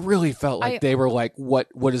 that I really felt like I- they were like, "What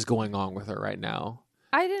is going on with her right now?"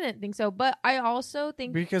 I didn't think so, but I also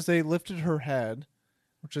think because they lifted her head,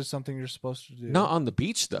 which is something you're supposed to do. Not on the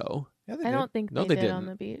beach though. Yeah, they I did. don't think No, they they did on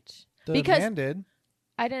didn't. the beach. The because- man did.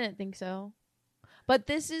 I didn't think so. But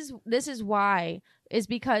this is why is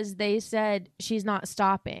because they said she's not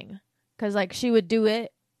stopping, because like she would do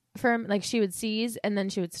it for like she would seize and then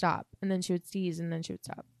she would stop and then she would seize and then she would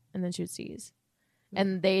stop and then she would seize,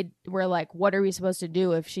 and they were like, "What are we supposed to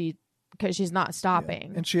do if because she's not Yeah.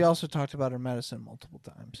 stopping?" And she also talked about her medicine multiple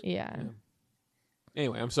times. Yeah.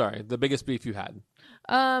 Anyway, I'm sorry. The biggest beef you had.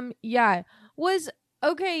 Yeah. Was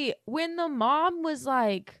okay when the mom was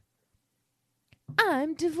like,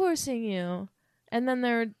 "I'm divorcing you," and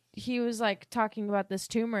then he was like talking about this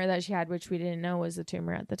tumor that she had, which we didn't know was a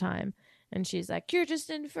tumor at the time, and she's like, "You're just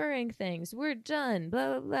inferring things. We're done."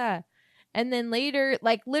 Blah blah blah. And then later,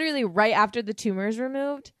 like literally right after the tumor is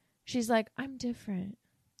removed, she's like, "I'm different.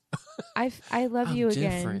 I love I'm you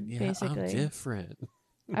different. again." Yeah, basically, I'm different.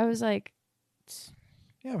 I was like,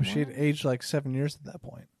 Yeah, but she had What? aged like 7 years at that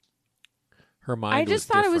point. Her mind. I just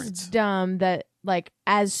thought it was different. dumb that like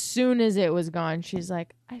as soon as it was gone, she's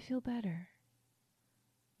like, "I feel better."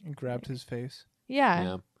 And grabbed his face. Yeah.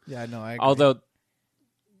 Yeah. Yeah, no, I agree. Although,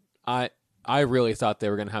 I really thought they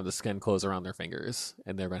were gonna have the skin close around their fingers,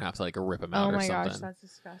 and they're gonna have to like rip them out Oh or my something. gosh, that's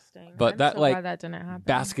disgusting. But I'm that, so like, glad that didn't happen.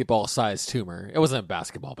 Basketball-sized tumor. It wasn't a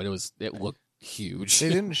basketball, but it looked huge. they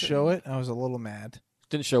didn't show it. I was a little mad.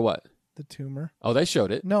 Didn't show what? The tumor. Oh, they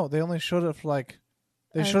showed it. No, they only showed it for like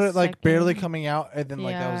they A showed it like barely second. coming out, and then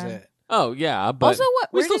like that was Yeah. it. Oh yeah, but Also,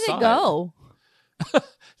 we where still did saw it go?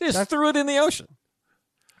 They just threw it in the ocean.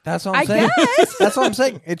 That's what I I'm saying. guess. That's what I'm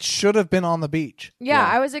saying. It should have been on the beach. Yeah,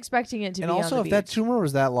 Yeah. I was expecting it to And be also, on if the that beach. tumor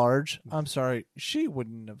was that large, I'm sorry, she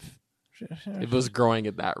wouldn't have. If it was growing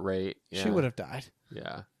at that rate, yeah. She would have died.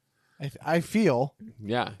 Yeah. I feel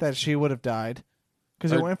Yeah. that she would have died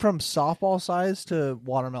because it Or- went from softball size to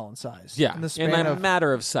watermelon size. Yeah. in the span a of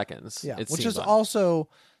matter of seconds. yeah, it which seems is like. also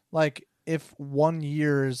like if 1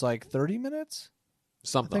 year is like 30 minutes,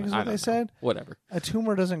 something. I think is I what don't they know. said. Whatever. A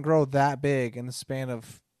tumor doesn't grow that big in the span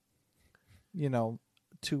of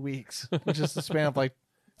 2 weeks, which is the span of like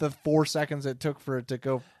the 4 seconds it took for it to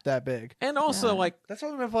go that big. And also, Yeah. like, That's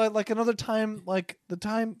what I meant. Like another time, like the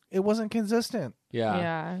time it wasn't consistent. yeah.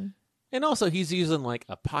 Yeah. And also, he's using like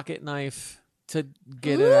a pocket knife to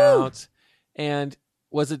get it Ooh. out. And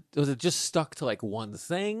was it just stuck to like one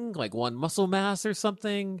thing, like one muscle mass or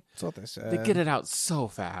something? That's what they said. They get it out so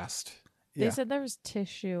fast. Yeah. They said there was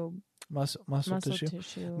tissue, muscle muscle tissue.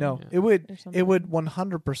 tissue. No, Yeah. it would or it would something.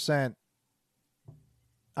 100%.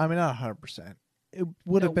 I mean, not 100%. It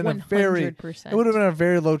would have No, been a very 100%. it would have been a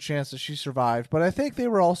very low chance that she survived. But I think they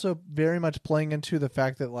were also very much playing into the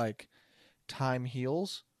fact that like time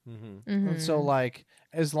heals, Mm-hmm. and so Mhm. like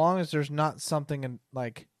as long as there's not something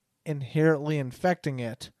like inherently infecting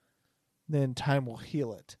it, then time will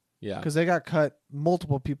heal it. Yeah. Because they got cut,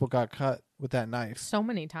 multiple people got cut with that knife, so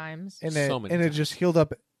many times. and So it many and it times. just healed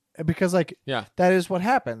up. Because like Yeah. that is what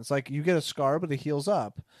happens. Like you get a scar, but it heals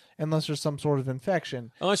up unless there's some sort of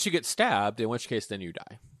infection. Unless you get stabbed, in which case then you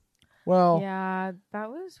die. Well, Yeah, that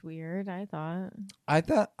was weird. I thought.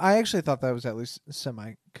 I actually thought that was at least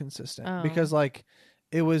semi consistent Oh. because like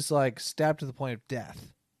it was like stabbed to the point of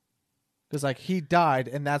death. Because like he died,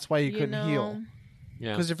 and that's why you couldn't heal.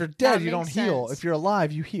 Yeah. Because if you're dead, That you don't makes heal. sense. If you're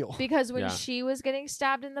alive, you heal. Because when Yeah. she was getting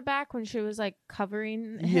stabbed in the back, when she was like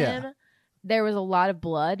covering Yeah. him, there was a lot of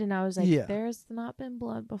blood, and I was like, Yeah. "There's not been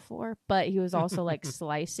blood before." But he was also like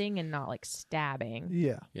slicing and not like stabbing.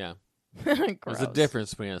 Yeah. Yeah. There's There's a difference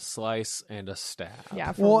between a slice and a stab.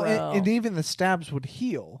 Yeah, for Well, real. and even the stabs would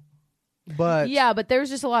heal, but yeah, but there was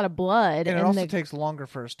just a lot of blood, and and, it also the takes longer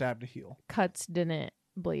for a stab to heal. cuts didn't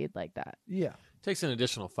bleed like that. Yeah, Takes an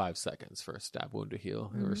additional 5 seconds for a stab wound to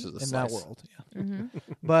heal Mhm. versus a in slice. that world. Yeah. hmm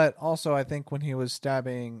But also, I think when he was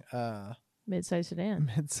stabbing Mid-sized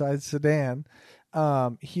sedan. mid-sized sedan,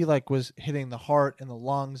 he like was hitting the heart and the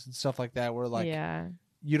lungs and stuff like that. Where like yeah,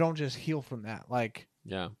 you don't just heal from that. Like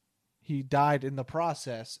Yeah. he died in the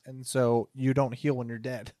process, and so you don't heal when you're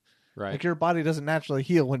dead. Right. Like your body doesn't naturally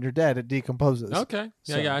heal when you're dead; it decomposes. Okay.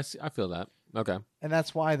 Yeah, So- yeah, I feel that. Okay. And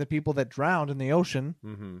that's why the people that drowned in the ocean,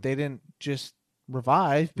 Mm-hmm. they didn't just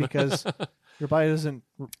revive because your body doesn't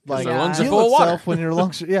like their lungs are heal full of water. itself when your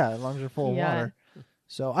lungs are, lungs are full of Yeah. water.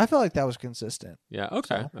 So I felt like that was consistent. Yeah,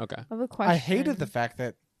 okay. So- Okay. I have a question. I hated the fact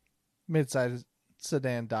that mid-sized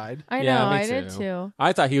sedan died. I know, Yeah, me I did too. too.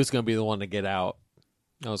 I thought he was going to be the one to get out.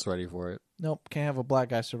 I was ready for it. Nope, can't have a black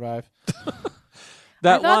guy survive.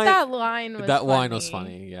 That I thought line that line was that line was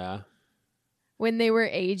funny, yeah. when they were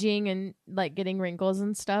aging and like getting wrinkles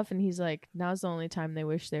and stuff, and he's like, "Now's the only time they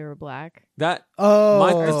wish they were black." That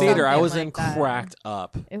Oh, the theater I Something was like in that. cracked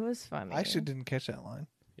up. It was funny. I actually didn't catch that line.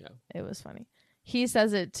 It was funny. He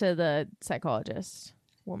says it to the psychologist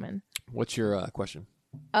woman. What's your question?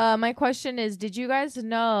 My question is, did you guys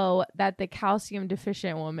know that the calcium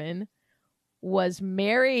deficient woman was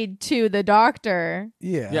married to the doctor?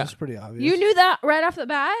 Yeah, Yeah. it's pretty obvious. You knew that right off the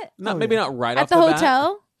bat? Not Oh, maybe yeah. not right At off the bat.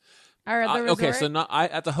 hotel? Or at the resort? Okay, so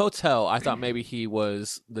at the hotel, I thought maybe he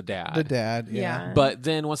was the dad. the dad. Yeah. Yeah. But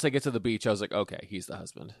then once they get to the beach, I was like, okay, he's the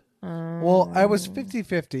husband. Well, I was Oh.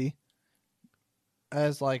 50-50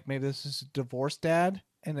 as like maybe this is a divorced dad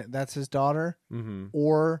and that's his daughter, Mm-hmm.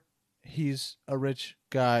 or he's a rich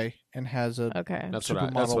guy and has a Okay. That's what I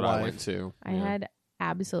Supermodel went wife. to. I Yeah. had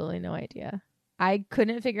absolutely no idea. I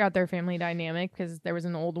couldn't figure out their family dynamic because there was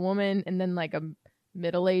an old woman and then like a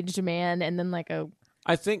middle-aged man and then like a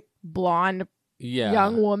I think blonde yeah.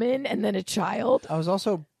 young woman and then a child. I was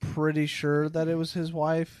also pretty sure that it was his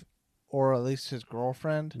wife or at least his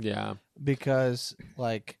girlfriend Yeah. because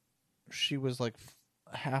like she was like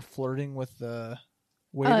half flirting with the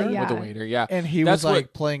waiter yeah. With the waiter, yeah. and he That's was like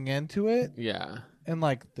what- playing into it Yeah. and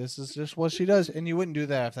like this is just what she does and you wouldn't do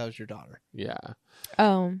that if that was your daughter. Yeah.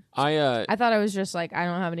 Oh, I I thought it was just like I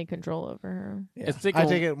don't have any control over her. Yeah. I think I I'll-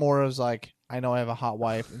 take it more as like I know I have a hot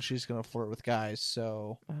wife and she's gonna flirt with guys,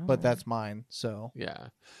 so but Oh. that's mine. So yeah.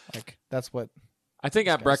 like that's what I think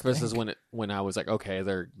at breakfast Disgusting. is when I was like, okay,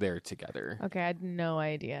 they're together. Okay, I had no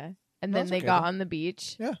idea. And No, then it's they okay, got though. on the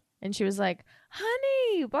beach. Yeah. And she was like,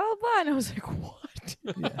 "Honey, blah blah," blah. And I was like, "What?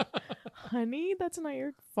 Yeah. Honey? That's not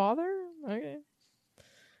your father?" Okay.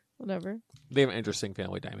 Whatever. They have an interesting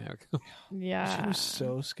family dynamic. Yeah. She was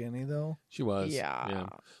so skinny though. She was. Yeah.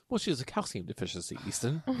 Well, she has a calcium deficiency,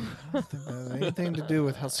 Easton. I don't think that had anything to do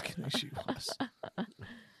with how skinny she was.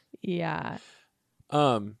 Yeah.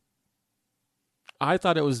 I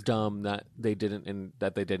thought it was dumb that they didn't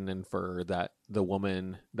infer that the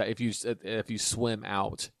woman that if you swim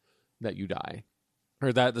out that you die,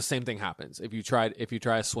 or that the same thing happens if you try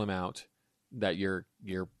to swim out, that your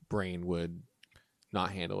brain would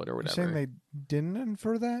not handle it or You're whatever. saying they didn't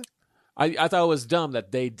infer that? I thought it was dumb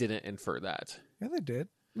that they didn't infer that. Yeah, they did.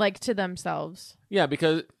 Like to themselves. Yeah,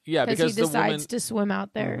 because he decides the woman to swim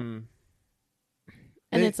out there. Mhm.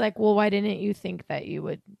 And They- it's like, well, why didn't you think that you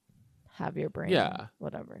would have your brain? Yeah.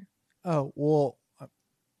 Whatever. Oh well,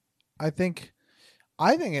 I think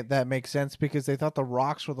that makes sense because they thought the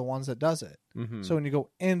rocks were the ones that does it. Mhm. So when you go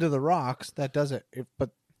into the rocks, that does it.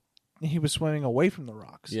 But he was swimming away from the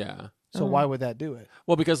rocks. yeah. So Oh. why would that do it?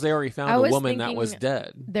 Well, because they already found I a was woman that was thinking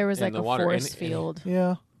dead. There was in like the a water. force And- field.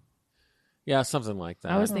 Yeah, Yeah, something like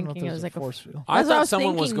that. I was I don't know if thinking it there's was a like a force field. I That's what I thought was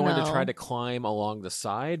someone was thinking, going to though. try to climb along the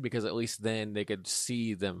side because at least then they could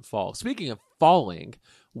see them fall. Speaking of falling,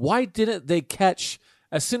 why didn't they catch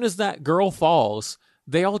as soon as that girl falls?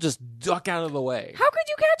 They all just duck out of the way. How could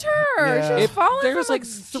you catch her? Yeah. She was If falling there's from like a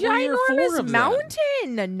 3 or 4 ginormous of them.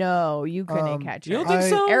 mountain. No, you couldn't catch her. You don't think I-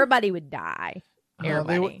 so? Everybody would die. No,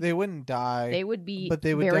 Everybody. they wouldn't die. They would be but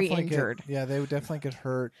they would very definitely injured. Get, they would definitely get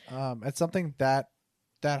hurt. At something that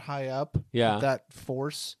high up, Yeah. with that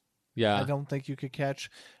force, Yeah. I don't think you could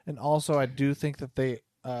catch. And also, I do think that they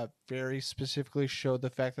very specifically showed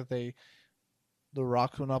the fact that the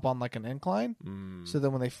rocks went up on like an incline. Mm, So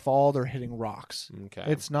then when they fall, they're hitting rocks. okay.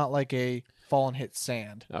 It's not like a fall and hit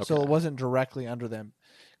sand. So Okay. it wasn't directly under them.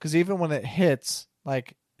 Because even when it hits,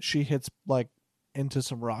 like she hits like into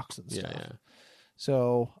some rocks and yeah, stuff. yeah.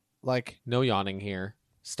 So like, No yawning here.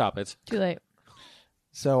 Stop it. Too late.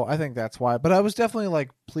 so I think that's why. But I was definitely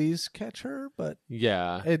like, please catch her. But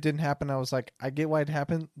Yeah. it didn't happen. I was like, I get why it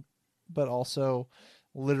happened, but also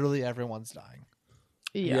literally everyone's dying.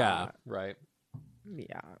 Yeah. Right.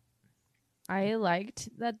 Yeah. I liked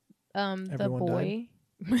that the Everyone boy.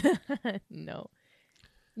 No.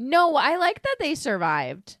 No, I like that they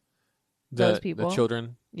survived. Those people. The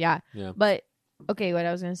children. Yeah. Yeah. But okay, what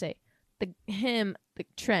I was gonna say. The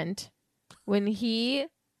Trent, when he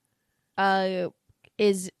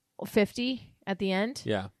is 50 at the end,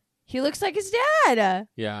 Yeah. he looks like his dad.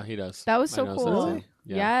 Yeah, he does. That was I so noticed that cool. too.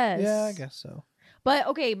 Yeah. Yes. Yeah, I guess so. But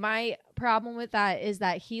okay, my problem with that is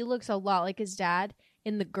that he looks a lot like his dad,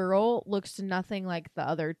 and the girl looks nothing like the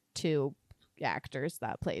other two actors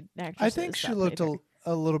that played. I think she looked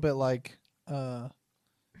a little bit like,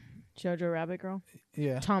 Jojo Rabbit girl.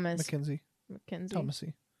 yeah, Thomas Mackenzie. McKenzie.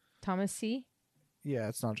 Thomasy. Thomas C. Yeah,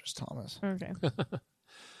 it's not just Thomas. Okay.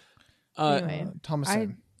 Anyway,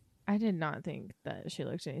 Thomason. I did not think that she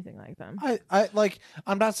looked anything like them. I like.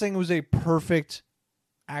 I'm not saying it was a perfect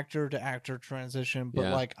actor to actor transition, but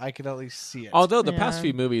Yeah. like I could at least see it. Although the past Yeah.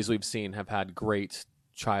 few movies we've seen have had great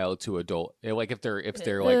child to adult, like if they're like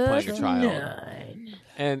playing a child, None.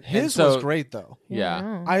 and His so, was great though.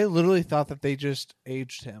 Yeah, I literally thought that they just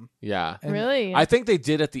aged him. yeah. And- Really? I think they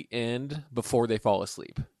did at the end before they fall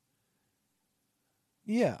asleep.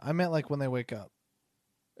 Yeah, I meant like when they wake up.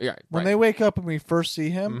 Yeah, When right. they wake up and we first see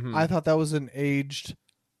him, Mhm. I thought that was an aged,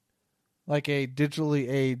 like a digitally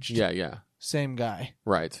aged, yeah, same guy.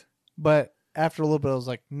 right. But after a little bit, I was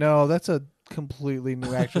like, no, that's a completely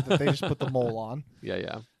new actor that they just put the mole on.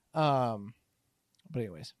 Yeah. But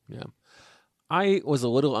anyways, I was a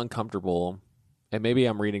little uncomfortable, and maybe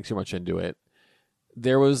I'm reading too much into it.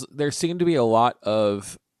 There seemed to be a lot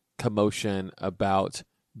of commotion about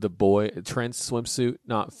the boy Trent's swimsuit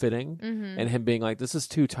not fitting, Mm-hmm. and him being like, "This is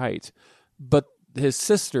too tight." But his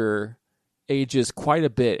sister ages quite a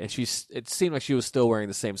bit, and it seemed like she was still wearing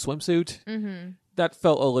the same swimsuit. Mm-hmm. That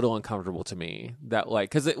felt a little uncomfortable to me. That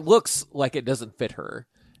because it looks like it doesn't fit her,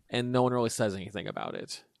 and no one really says anything about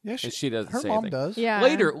it. yeah, And she doesn't her say mom anything. does. Yeah.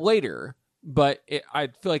 Later, but I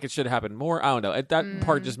feel like it should have happened more. I don't know. That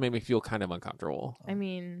part Mm. just made me feel kind of uncomfortable. I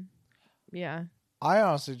mean, yeah. I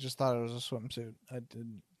honestly just thought it was a swimsuit. I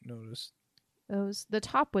didn't notice. The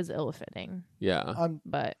top was ill-fitting, Yeah, I'm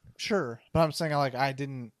but sure, but I'm saying I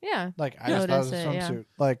didn't yeah. like. I just thought it was a Notice it, yeah. swimsuit.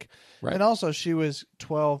 Like, Right. and also she was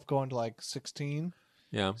 12 going to like 16,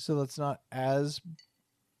 yeah, so that's not as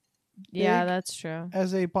Yeah, big that's true.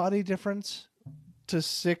 as a body difference to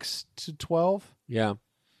 6 to 12. yeah.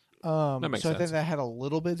 That makes so I sense. think that had a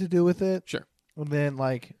little bit to do with it. Sure. And then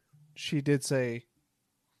like she did say,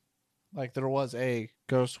 like there was a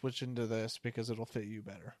go switch into this because it'll fit you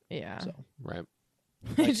better. Yeah. So Right.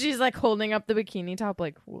 She's like holding up the bikini top,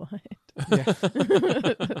 like what?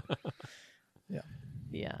 Yeah.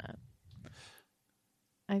 Yeah.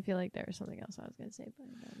 I feel like there was something else I was gonna say, but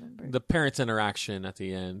I don't remember. The parents' interaction at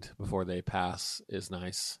the end before they pass is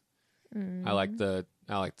nice. I like the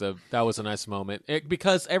that was a nice moment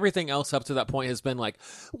because everything else up to that point has been like,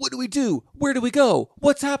 what do we do? Where do we go?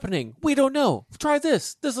 What's happening? We don't know. Try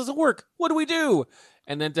this. This doesn't work. What do we do?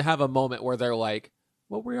 And then to have a moment where they're like,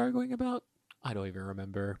 what were we arguing about? I don't even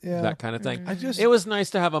remember. Yeah. That kind of thing. Mm-hmm. It was nice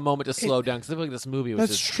to have a moment to slow down because I feel like this movie was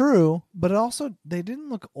That's just... true, but also they didn't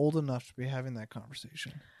look old enough to be having that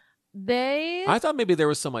conversation. I thought maybe there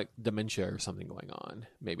was some like dementia or something going on.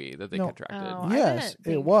 Maybe that they contracted. Oh, Yes,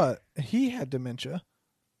 it was. He had dementia.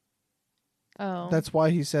 Oh. That's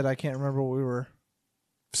why he said, I can't remember what we were.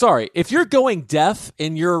 Sorry, if you're going deaf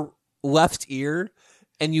in your left ear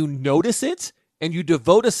and you notice it and you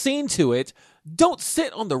devote a scene to it, don't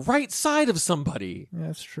sit on the right side of somebody. Yeah,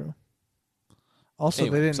 that's true. Also,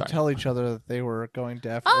 Anyway, they didn't sorry. tell each other that they were going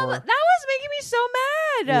deaf. Oh, or, that was making me so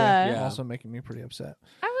mad. Yeah. also making me pretty upset.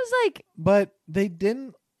 I was like, But they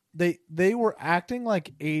didn't. They were acting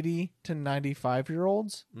like 80 to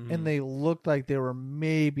 95-year-olds, and they looked like they were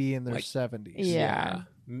maybe in their Like- 70s. Yeah.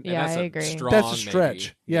 And Yeah, that's I a agree. strong That's a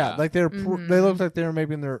stretch. maybe. Yeah, like they were. Mhm. They looked like they were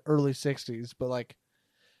maybe in their early 60s, but like.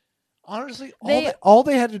 Honestly, They- all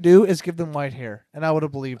they had to do is give them white hair, and I would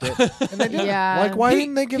have believed it. And they didn't. Yeah. Like, why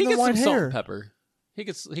didn't they give he them gets white some salt hair? and pepper. He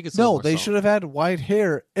gets No, they should have had white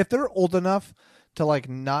hair. If they're old enough to like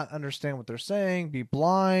not understand what they're saying, be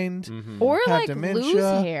blind, or have like dementia. lose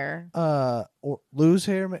hair. or lose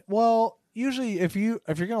hair. Well, usually if you're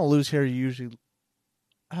gonna lose hair, you usually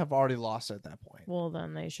have already lost it at that point. Well,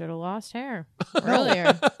 then they should have lost hair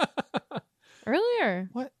earlier. Earlier.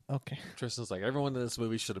 What? Okay. Tristan's like, everyone in this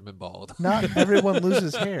movie should have been bald. Not everyone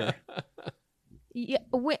loses hair. Yeah.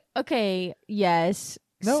 Okay. Yes.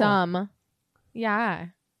 No. Some. Yeah.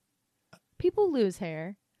 People lose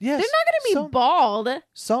hair. Yes. They're not going to be some, bald.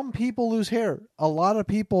 Some people lose hair. A lot of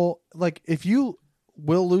people, like, if you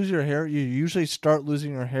will lose your hair, you usually start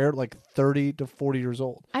losing your hair like 30 to 40 years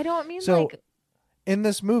old. I don't mean So, like. in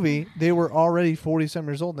this movie, they were already 40-some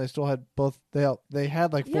years old, and they still had both. They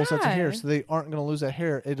had like full sets of hair, Yeah. so they aren't going to lose that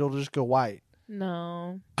hair. It'll just go white.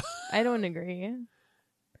 No. I don't agree.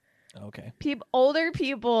 Okay. Older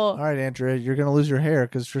people. All right, Andrea, you're going to lose your hair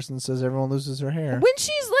because Tristan says everyone loses their hair. When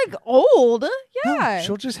she's like old. No, Yeah.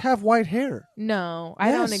 she'll just have white hair. No,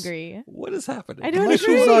 I don't Yes. agree. What is happening? I don't Unless she's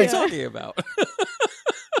agree. What are you like- talking about?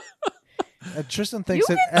 Tristan thinks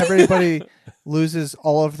that everybody loses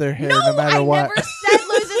all of their hair no matter I what. never said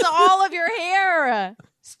loses all of your hair.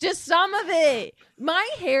 It's just some of it. My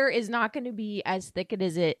hair is not going to be as thick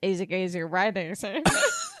as your writing. So.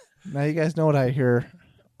 Now you guys know what I hear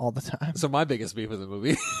all the time. So my biggest beef with the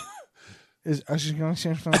movie. Is she going to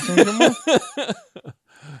change from the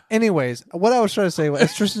Anyways, what I was trying to say,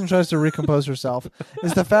 as Tristan tries to recompose herself,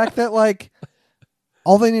 is the fact that like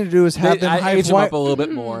all they need to do is have them I have age him white. up a little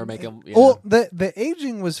bit more, make him. Yeah. Well, the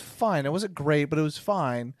aging was fine. It wasn't great, but it was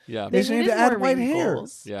fine. yeah. They just need needed to add more white hair.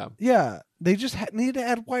 wrinkles. Yeah. Yeah, they just need to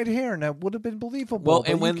add white hair, and that would have been believable. Well, but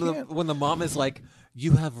and you when can't. the mom is like,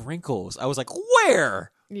 "You have wrinkles," I was like,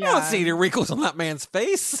 "Where? I Yeah. don't see any wrinkles on that man's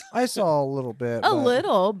face." I saw a little bit, A but-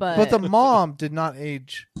 little, but but the mom did not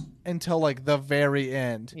age until like the very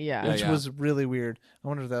end. yeah. Which Yeah. was really weird. I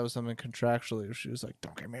wonder if that was something contractually. If she was like,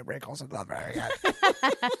 "Don't give me wrinkles until the very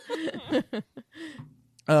end."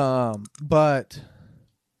 But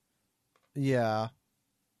yeah,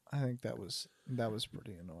 I think that was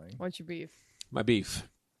pretty annoying. What's your beef? My beef,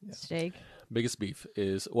 Yeah. Steak. biggest beef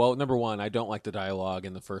is number one, I don't like the dialogue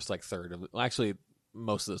in the first like third of. Actually,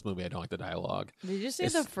 most of this movie, I don't like the dialogue. Did you say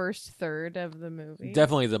It's- the first third of the movie?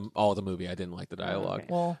 Definitely all the movie, I didn't like the dialogue. okay.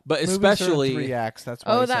 Well, But movies are in especially- 3 acts. That's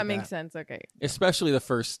why Oh, he that said makes sense. Okay. Especially that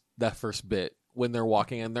first bit when they're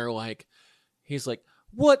walking and they're like, he's like,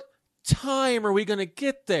 "What time are we gonna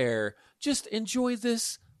get there? Just enjoy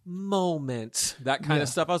this moment." That kind Yeah. of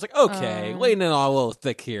stuff. I was like, okay, laying it all a little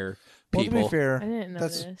thick here, Well, to people. be fair, I didn't know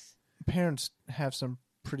that's this. parents have some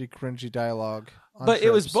pretty cringy dialogue. On But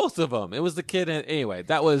it was trips. both of them. It was the kid and anyway.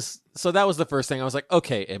 That was the first thing. I was like,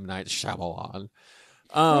 okay, M. Night Shyamalan.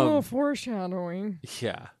 Foreshadowing.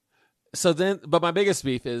 Yeah. So then, but my biggest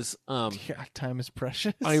beef is, Yeah, time is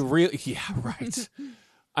precious. I really, yeah, right.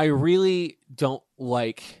 I really don't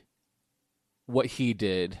like what he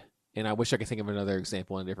did, and I wish I could think of another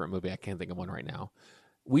example in a different movie. I can't think of one right now.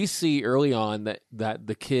 We see early on that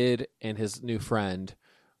the kid and his new friend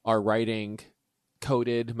are writing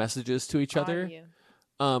coded messages to each other.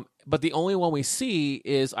 But the only one we see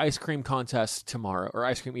is ice cream contest tomorrow or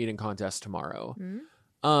ice cream eating contest tomorrow.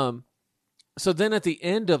 Hmm? So then at the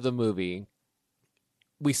end of the movie,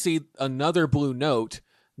 we see another blue note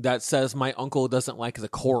that says my uncle doesn't like the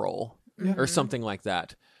coral or something like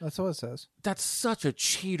that. That's what it says. That's such a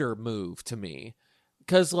cheater move to me.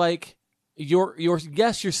 Because, like, you're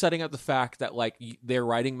setting up the fact that, like, they're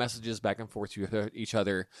writing messages back and forth to each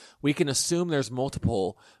other. We can assume there's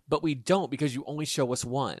multiple, but we don't because you only show us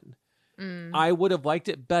one. I would have liked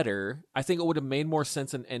it better. I think it would have made more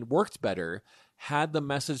sense and worked better had the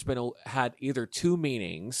message had either two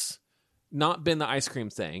meanings, not been the ice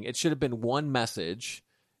cream thing. It should have been one message,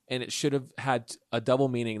 and it should have had a double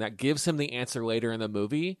meaning that gives him the answer later in the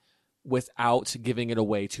movie without giving it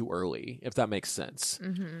away too early, if that makes sense.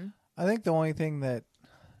 Mm-hmm. I think the only thing that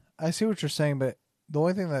I see what you're saying, but the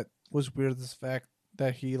only thing that was weird is the fact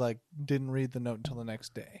that he like didn't read the note until the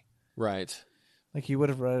next day. Right. Like he would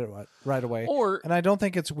have read it right away. And I don't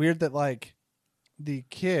think it's weird that like the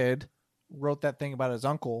kid wrote that thing about his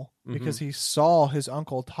uncle because he saw his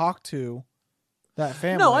uncle talk to that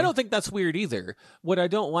family. No, I don't think that's weird either. What I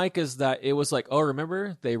don't like is that it was like, oh,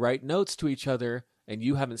 remember, they write notes to each other and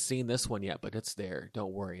you haven't seen this one yet, but it's there.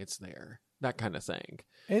 Don't worry, it's there. That kind of thing.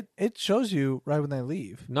 It shows you right when they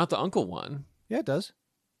leave. Not the uncle one. Yeah, it does.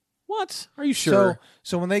 What? Are you sure?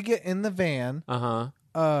 So when they get in the van,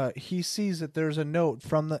 he sees that there's a note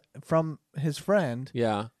from his friend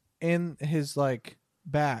in his like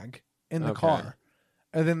bag in the car.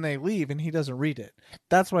 And then they leave and he doesn't read it.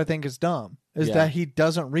 That's what I think is dumb. Is that he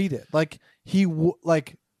doesn't read it. Like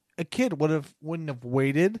like a kid wouldn't have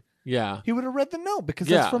waited. Yeah. He would have read the note because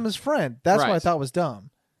that's from his friend. That's what I thought was dumb.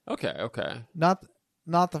 Okay.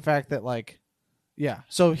 Not the fact that like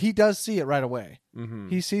so he does see it right away. Mm-hmm.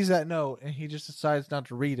 He sees that note and he just decides not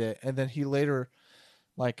to read it, and then he later,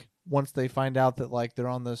 like once they find out that like they're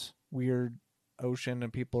on this weird ocean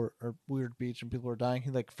and people are weird beach and people are dying,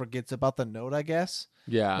 he like forgets about the note, I guess.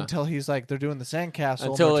 Yeah. Until he's like they're doing the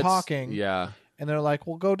sandcastle Until and they're talking. Yeah. And they're like,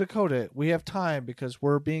 "Well, go decode it. We have time because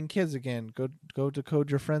we're being kids again. Go decode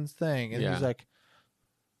your friend's thing." And he's like,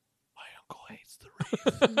 "My uncle hates the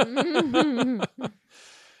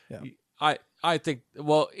reef." I think,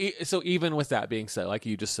 well, so even with that being said, like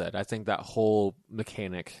you just said, I think that whole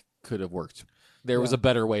mechanic could have worked. There was a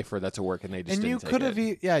better way for that to work, and they just didn't take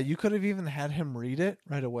it. You could have even had him read it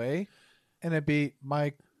right away, and it'd be,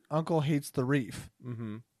 "My uncle hates the reef."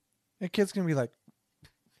 Mm-hmm. The kid's gonna be like,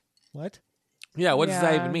 "What?" Yeah, what does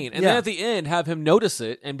that even mean? And then at the end, have him notice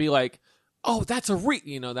it and be like, "Oh, that's a reef,"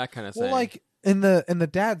 that kind of thing. Well, like in the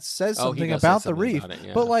dad says something about the reef,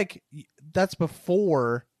 but like that's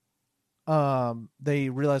before they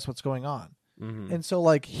realize what's going on. Mm-hmm. And so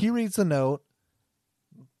like he reads the note,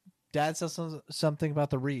 dad says something about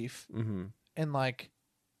the reef, and like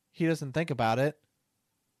he doesn't think about it,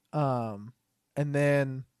 and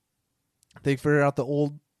then they figure out the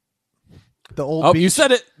old beach. You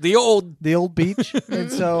said it, the old beach.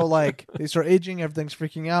 And so like they start aging, everything's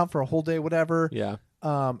freaking out for a whole day, whatever.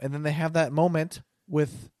 And then they have that moment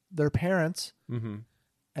with their parents.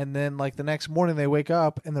 And then like the next morning they wake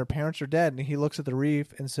up and their parents are dead, and he looks at the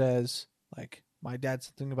reef and says like, "My dad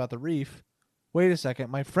said something about the reef. Wait a second,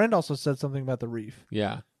 my friend also said something about the reef.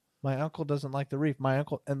 My uncle doesn't like the reef. My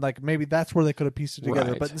uncle," and like maybe that's where they could have pieced it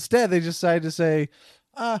together. Right. But instead they decided to say,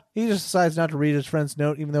 he just decides not to read his friend's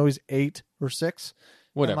note even though he's 8 or 6.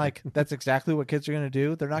 Whatever. And like that's exactly what kids are gonna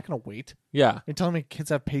do. They're not gonna wait. Yeah. You're telling me kids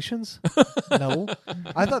have patience? No.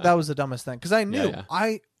 I thought that was the dumbest thing because I knew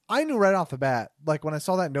I knew right off the bat. Like when I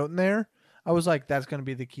saw that note in there, I was like, that's gonna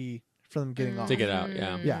be the key for them getting off. To get out,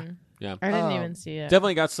 Yeah. I didn't even see it.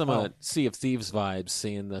 Definitely got some Sea of Thieves vibes,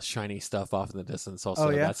 seeing the shiny stuff off in the distance.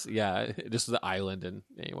 Also, just the island, and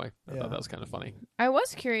anyway, I thought that was kind of funny. I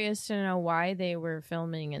was curious to know why they were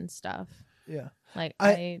filming and stuff. Yeah, like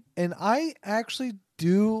I actually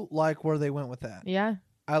do like where they went with that. Yeah,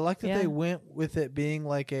 I like that they went with it being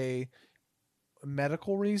like a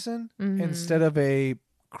medical reason instead of a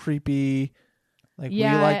creepy. Like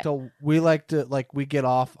we like to like we get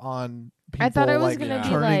off on. People, I thought it was like, gonna be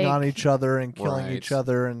turning like on each other and killing each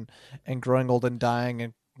other and growing old and dying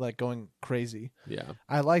and like going crazy. Yeah,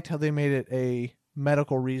 I liked how they made it a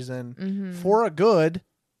medical reason for a good,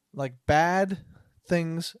 like bad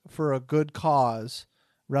things for a good cause,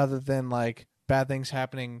 rather than like bad things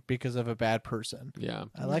happening because of a bad person. Yeah,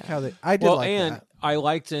 I like how they. I did like and that. I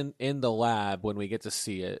liked in the lab when we get to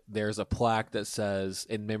see it. There's a plaque that says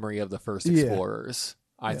 "In memory of the first explorers."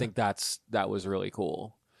 I think that was really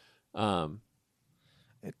cool.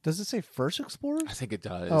 Does it say first explorers? I think it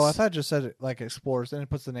does. Oh, I thought it just said it like explorers, and it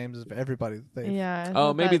puts the names of everybody.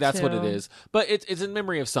 Oh, maybe that's what it is. But it's in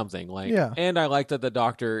memory of something. Like, and I like that the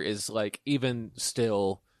doctor is like even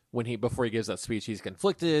still before he gives that speech, he's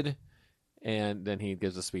conflicted, And then he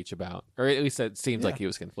gives a speech about, or at least it seems like he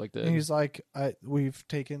was conflicted. And he's like, we've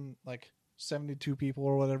taken like 72 people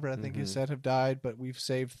or whatever I think he said have died, but we've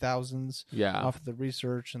saved thousands off of the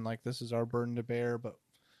research, and like this is our burden to bear, but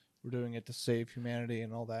we're doing it to save humanity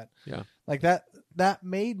and all that. Yeah. Like that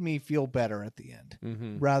made me feel better at the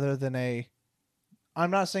end rather than I'm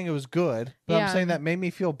not saying it was good, but I'm saying that made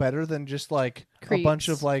me feel better than just like creeps. A bunch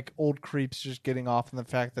of like old creeps just getting off on the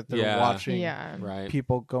fact that they're watching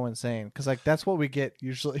people go insane. Because like that's what we get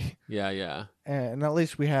usually. Yeah. And at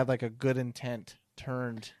least we had like a good intent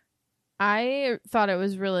turned. I thought it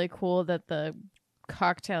was really cool that the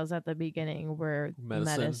cocktails at the beginning were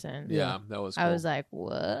medicine. Yeah, that was cool. I was like,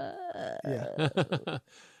 what? Yeah.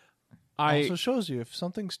 Also shows you if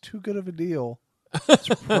something's too good of a deal, it's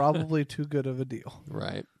probably too good of a deal.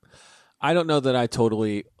 Right. I don't know that I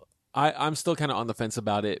totally... I'm still kind of on the fence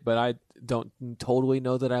about it, but I don't totally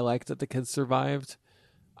know that I liked that the kids survived.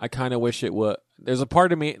 I kind of wish it would... There's a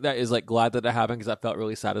part of me that is like glad that it happened because that felt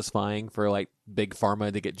really satisfying for like Big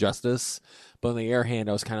Pharma to get justice. But on the other hand,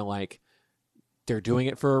 I was kind of like, they're doing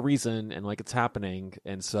it for a reason and like it's happening.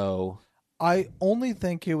 And so... I only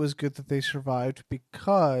think it was good that they survived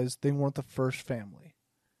because they weren't the first family.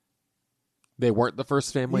 They weren't the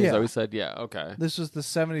first family, as I always said? Yeah, okay. This was the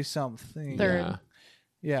 70-something. Third.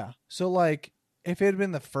 Yeah. So, like, if it had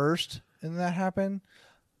been the first and that happened,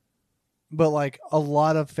 but, like, a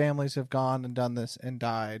lot of families have gone and done this and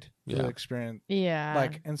died through the experience. Yeah.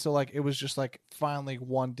 Like, and so, like, it was just, like, finally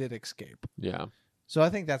one did escape. Yeah. So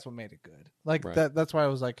I think that's what made it good. Like, that's why I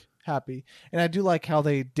was, like, happy. And I do like how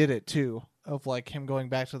they did it, too, of, like, him going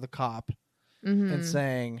back to the cop and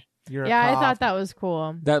saying, you're a cop. Yeah, I thought that was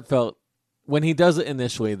cool. That felt... When he does it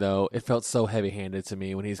initially, though, it felt so heavy-handed to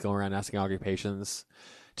me when he's going around asking occupations.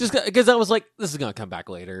 Just because I was like, this is going to come back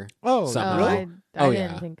later. Oh, somehow. I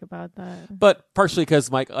didn't think about that. But partially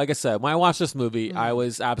because, like I said, when I watched this movie, I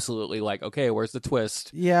was absolutely like, okay, where's the twist?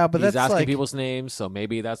 Yeah, but he's that's asking like, people's names, so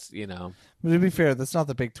maybe that's, you know. But to be fair, that's not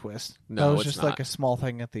the big twist. No, that was it's just not. like a small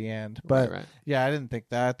thing at the end. But right. yeah, I didn't think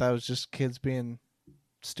that. That was just kids being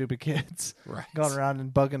stupid kids. Right. Going around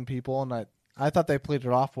and bugging people. And I thought they played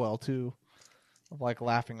it off well, too. Like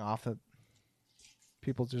laughing off that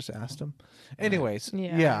people just asked him. Anyways,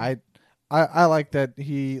 I like that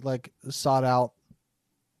he like sought out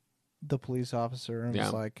the police officer and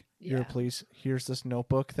was like, "You're a police. Here's this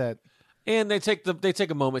notebook that." And they take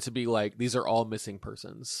a moment to be like, these are all missing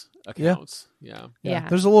persons accounts. Yeah.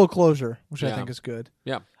 There's a little closure, which I think is good.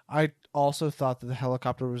 Yeah. I also thought that the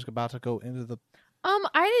helicopter was about to go into the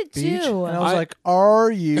I did beach, too. and I was like,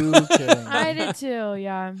 "Are you kidding?" I did too.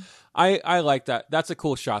 Yeah. I like that. That's a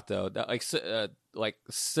cool shot, though. That like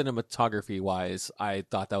cinematography wise, I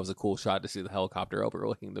thought that was a cool shot to see the helicopter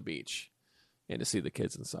overlooking the beach, and to see the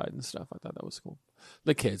kids inside and stuff. I thought that was cool.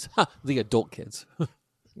 The kids, the adult kids.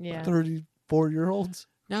 Yeah. 34-year-olds.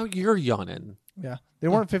 Now you're yawning. Yeah, they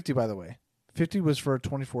weren't 50, by the way. 50 was for a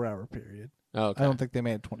 24-hour period. Oh, okay. I don't think they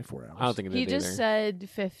made 24 hours. I don't think it did He just either. said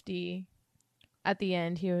 50. At the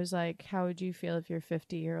end, he was like, "How would you feel if your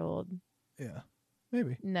 50-year-old Yeah,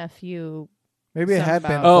 maybe. nephew?" Maybe it had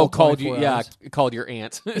been. Oh, called 24 you? hours. Yeah, called your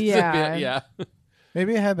aunt. Yeah. Yeah.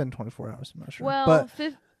 Maybe it had been 24 hours. I'm not sure. Well,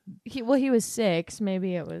 but he was 6.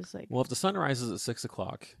 Maybe it was like. Well, if the sun rises at 6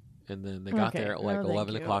 o'clock, and then they got Okay. there at like No, thank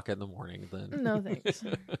 11 you. o'clock in the morning, then No thanks.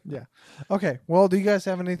 yeah. Okay. Well, do you guys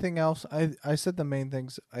have anything else? I said the main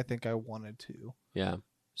things I think I wanted to. yeah.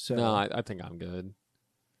 So No, I think I'm good.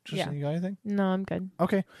 Tristan, you got anything? No, I'm good.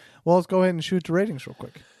 Okay. Well, let's go ahead and shoot the ratings real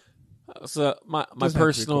quick. So my Doesn't have to be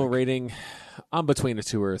personal quick. rating, I'm between a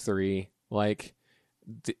 2 or a 3. Like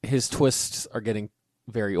his twists are getting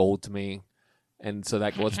very old to me, and so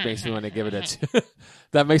that makes me want to give it a 2.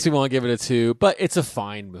 That makes me want to give it a 2, but it's a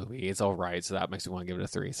fine movie. It's all right, so that makes me want to give it a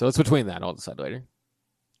 3. So it's between that. I'll decide later.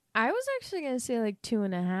 I was actually gonna say like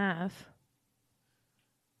 2.5.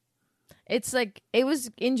 It's like it was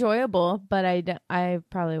enjoyable, but I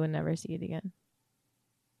probably would never see it again.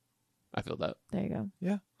 I feel that. There you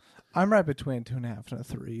go. I'm right between 2.5 and a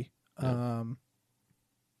 3. Yeah.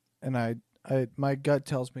 And I my gut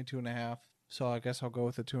tells me 2.5, so I guess I'll go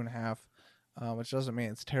with a 2.5. Which doesn't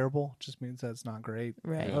mean it's terrible; it just means that it's not great.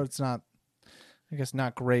 Right. Or it's not. I guess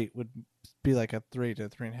not great would be like a 3 to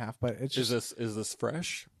 3.5, but it's just Is this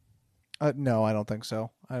fresh? no, I don't think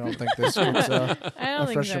so. I don't think this one's I don't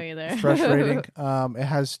think fresh, so either. fresh rating. It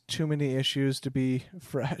has too many issues to be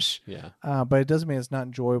fresh. Yeah. But it doesn't mean it's not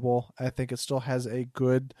enjoyable. I think it still has a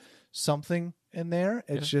good something in there.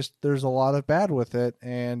 It's just there's a lot of bad with it,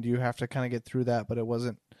 and you have to kind of get through that. But it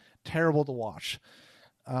wasn't terrible to watch.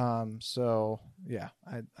 So yeah,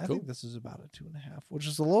 I Cool. think this is about a 2.5, which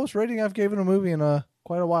is the lowest rating I've given a movie in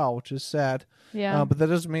quite a while, which is sad. Yeah. But that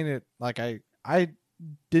doesn't mean it. Like I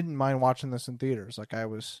didn't mind watching this in theaters. Like I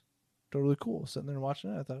was totally cool sitting there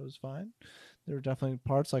watching it. I thought it was fine. There were definitely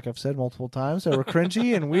parts, like I've said multiple times, that were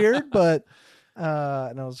cringy and weird, but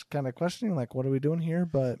and I was kind of questioning, like, what are we doing here?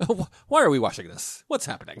 But Why are we watching this? What's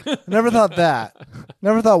happening? I never thought that.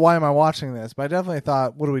 Never thought, why am I watching this? But I definitely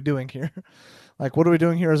thought, what are we doing here? Like, what are we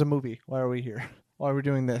doing here as a movie? Why are we here? Why are we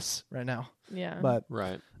doing this right now? Yeah. But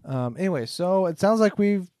Right. anyway, so it sounds like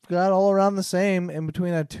we've got all around the same, in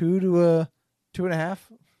between a 2 to a 2.5,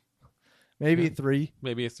 maybe Yeah. 3,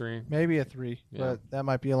 Maybe a 3. maybe a 3, Yeah. but that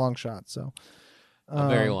might be a long shot. So A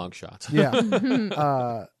very long shot.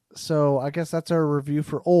 Yeah. So I guess that's our review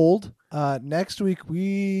for Old. Next week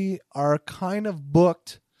we are kind of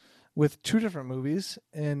booked with 2 different movies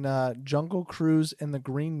in Jungle Cruise and The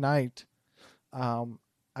Green Knight.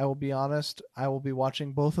 I will be honest, I will be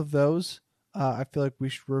watching both of those. I feel like we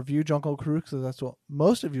should review Jungle Cruise because that's what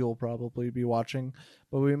most of you will probably be watching.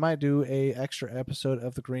 But we might do a extra episode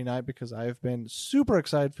of The Green Knight because I've been super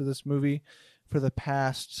excited for this movie for the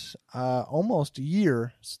past almost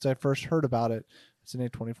year since I first heard about it. It's an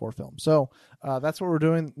A24 film. So that's what we're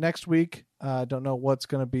doing next week. Don't know what's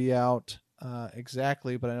going to be out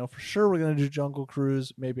exactly, but I know for sure we're going to do Jungle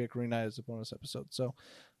Cruise, maybe a Green Knight as a bonus episode. So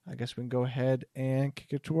I guess we can go ahead and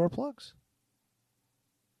kick it to our plugs.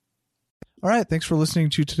 All right, thanks for listening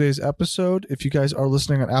to today's episode. If you guys are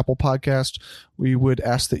listening on Apple Podcast, we would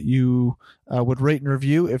ask that you would rate and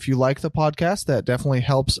review. If you like the podcast, that definitely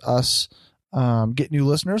helps us get new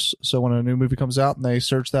listeners. So when a new movie comes out and they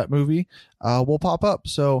search that movie, we'll pop up.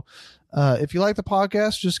 So if you like the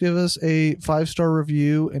podcast, just give us a 5-star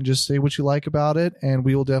review and just say what you like about it, and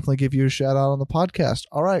we will definitely give you a shout out on the podcast.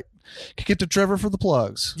 All right, kick it to Trevor for the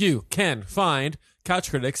plugs. You can find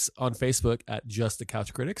Couch Critics on Facebook at Just the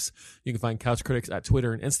Couch Critics. You can find Couch Critics at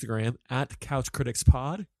Twitter and Instagram at Couch Critics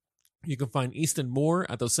Pod. You can find Easton Moore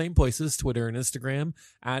at those same places, Twitter and Instagram,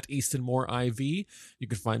 at Easton Moore IV. You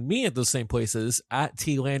can find me at those same places, at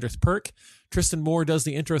T. Landers Perk. Tristan Moore does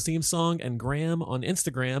the intro theme song, and Graham on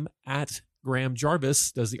Instagram, at Graham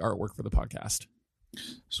Jarvis, does the artwork for the podcast.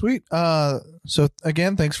 Sweet. So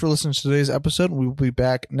again, thanks for listening to today's episode. We will be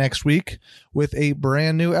back next week with a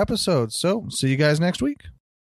brand new episode. So see you guys next week.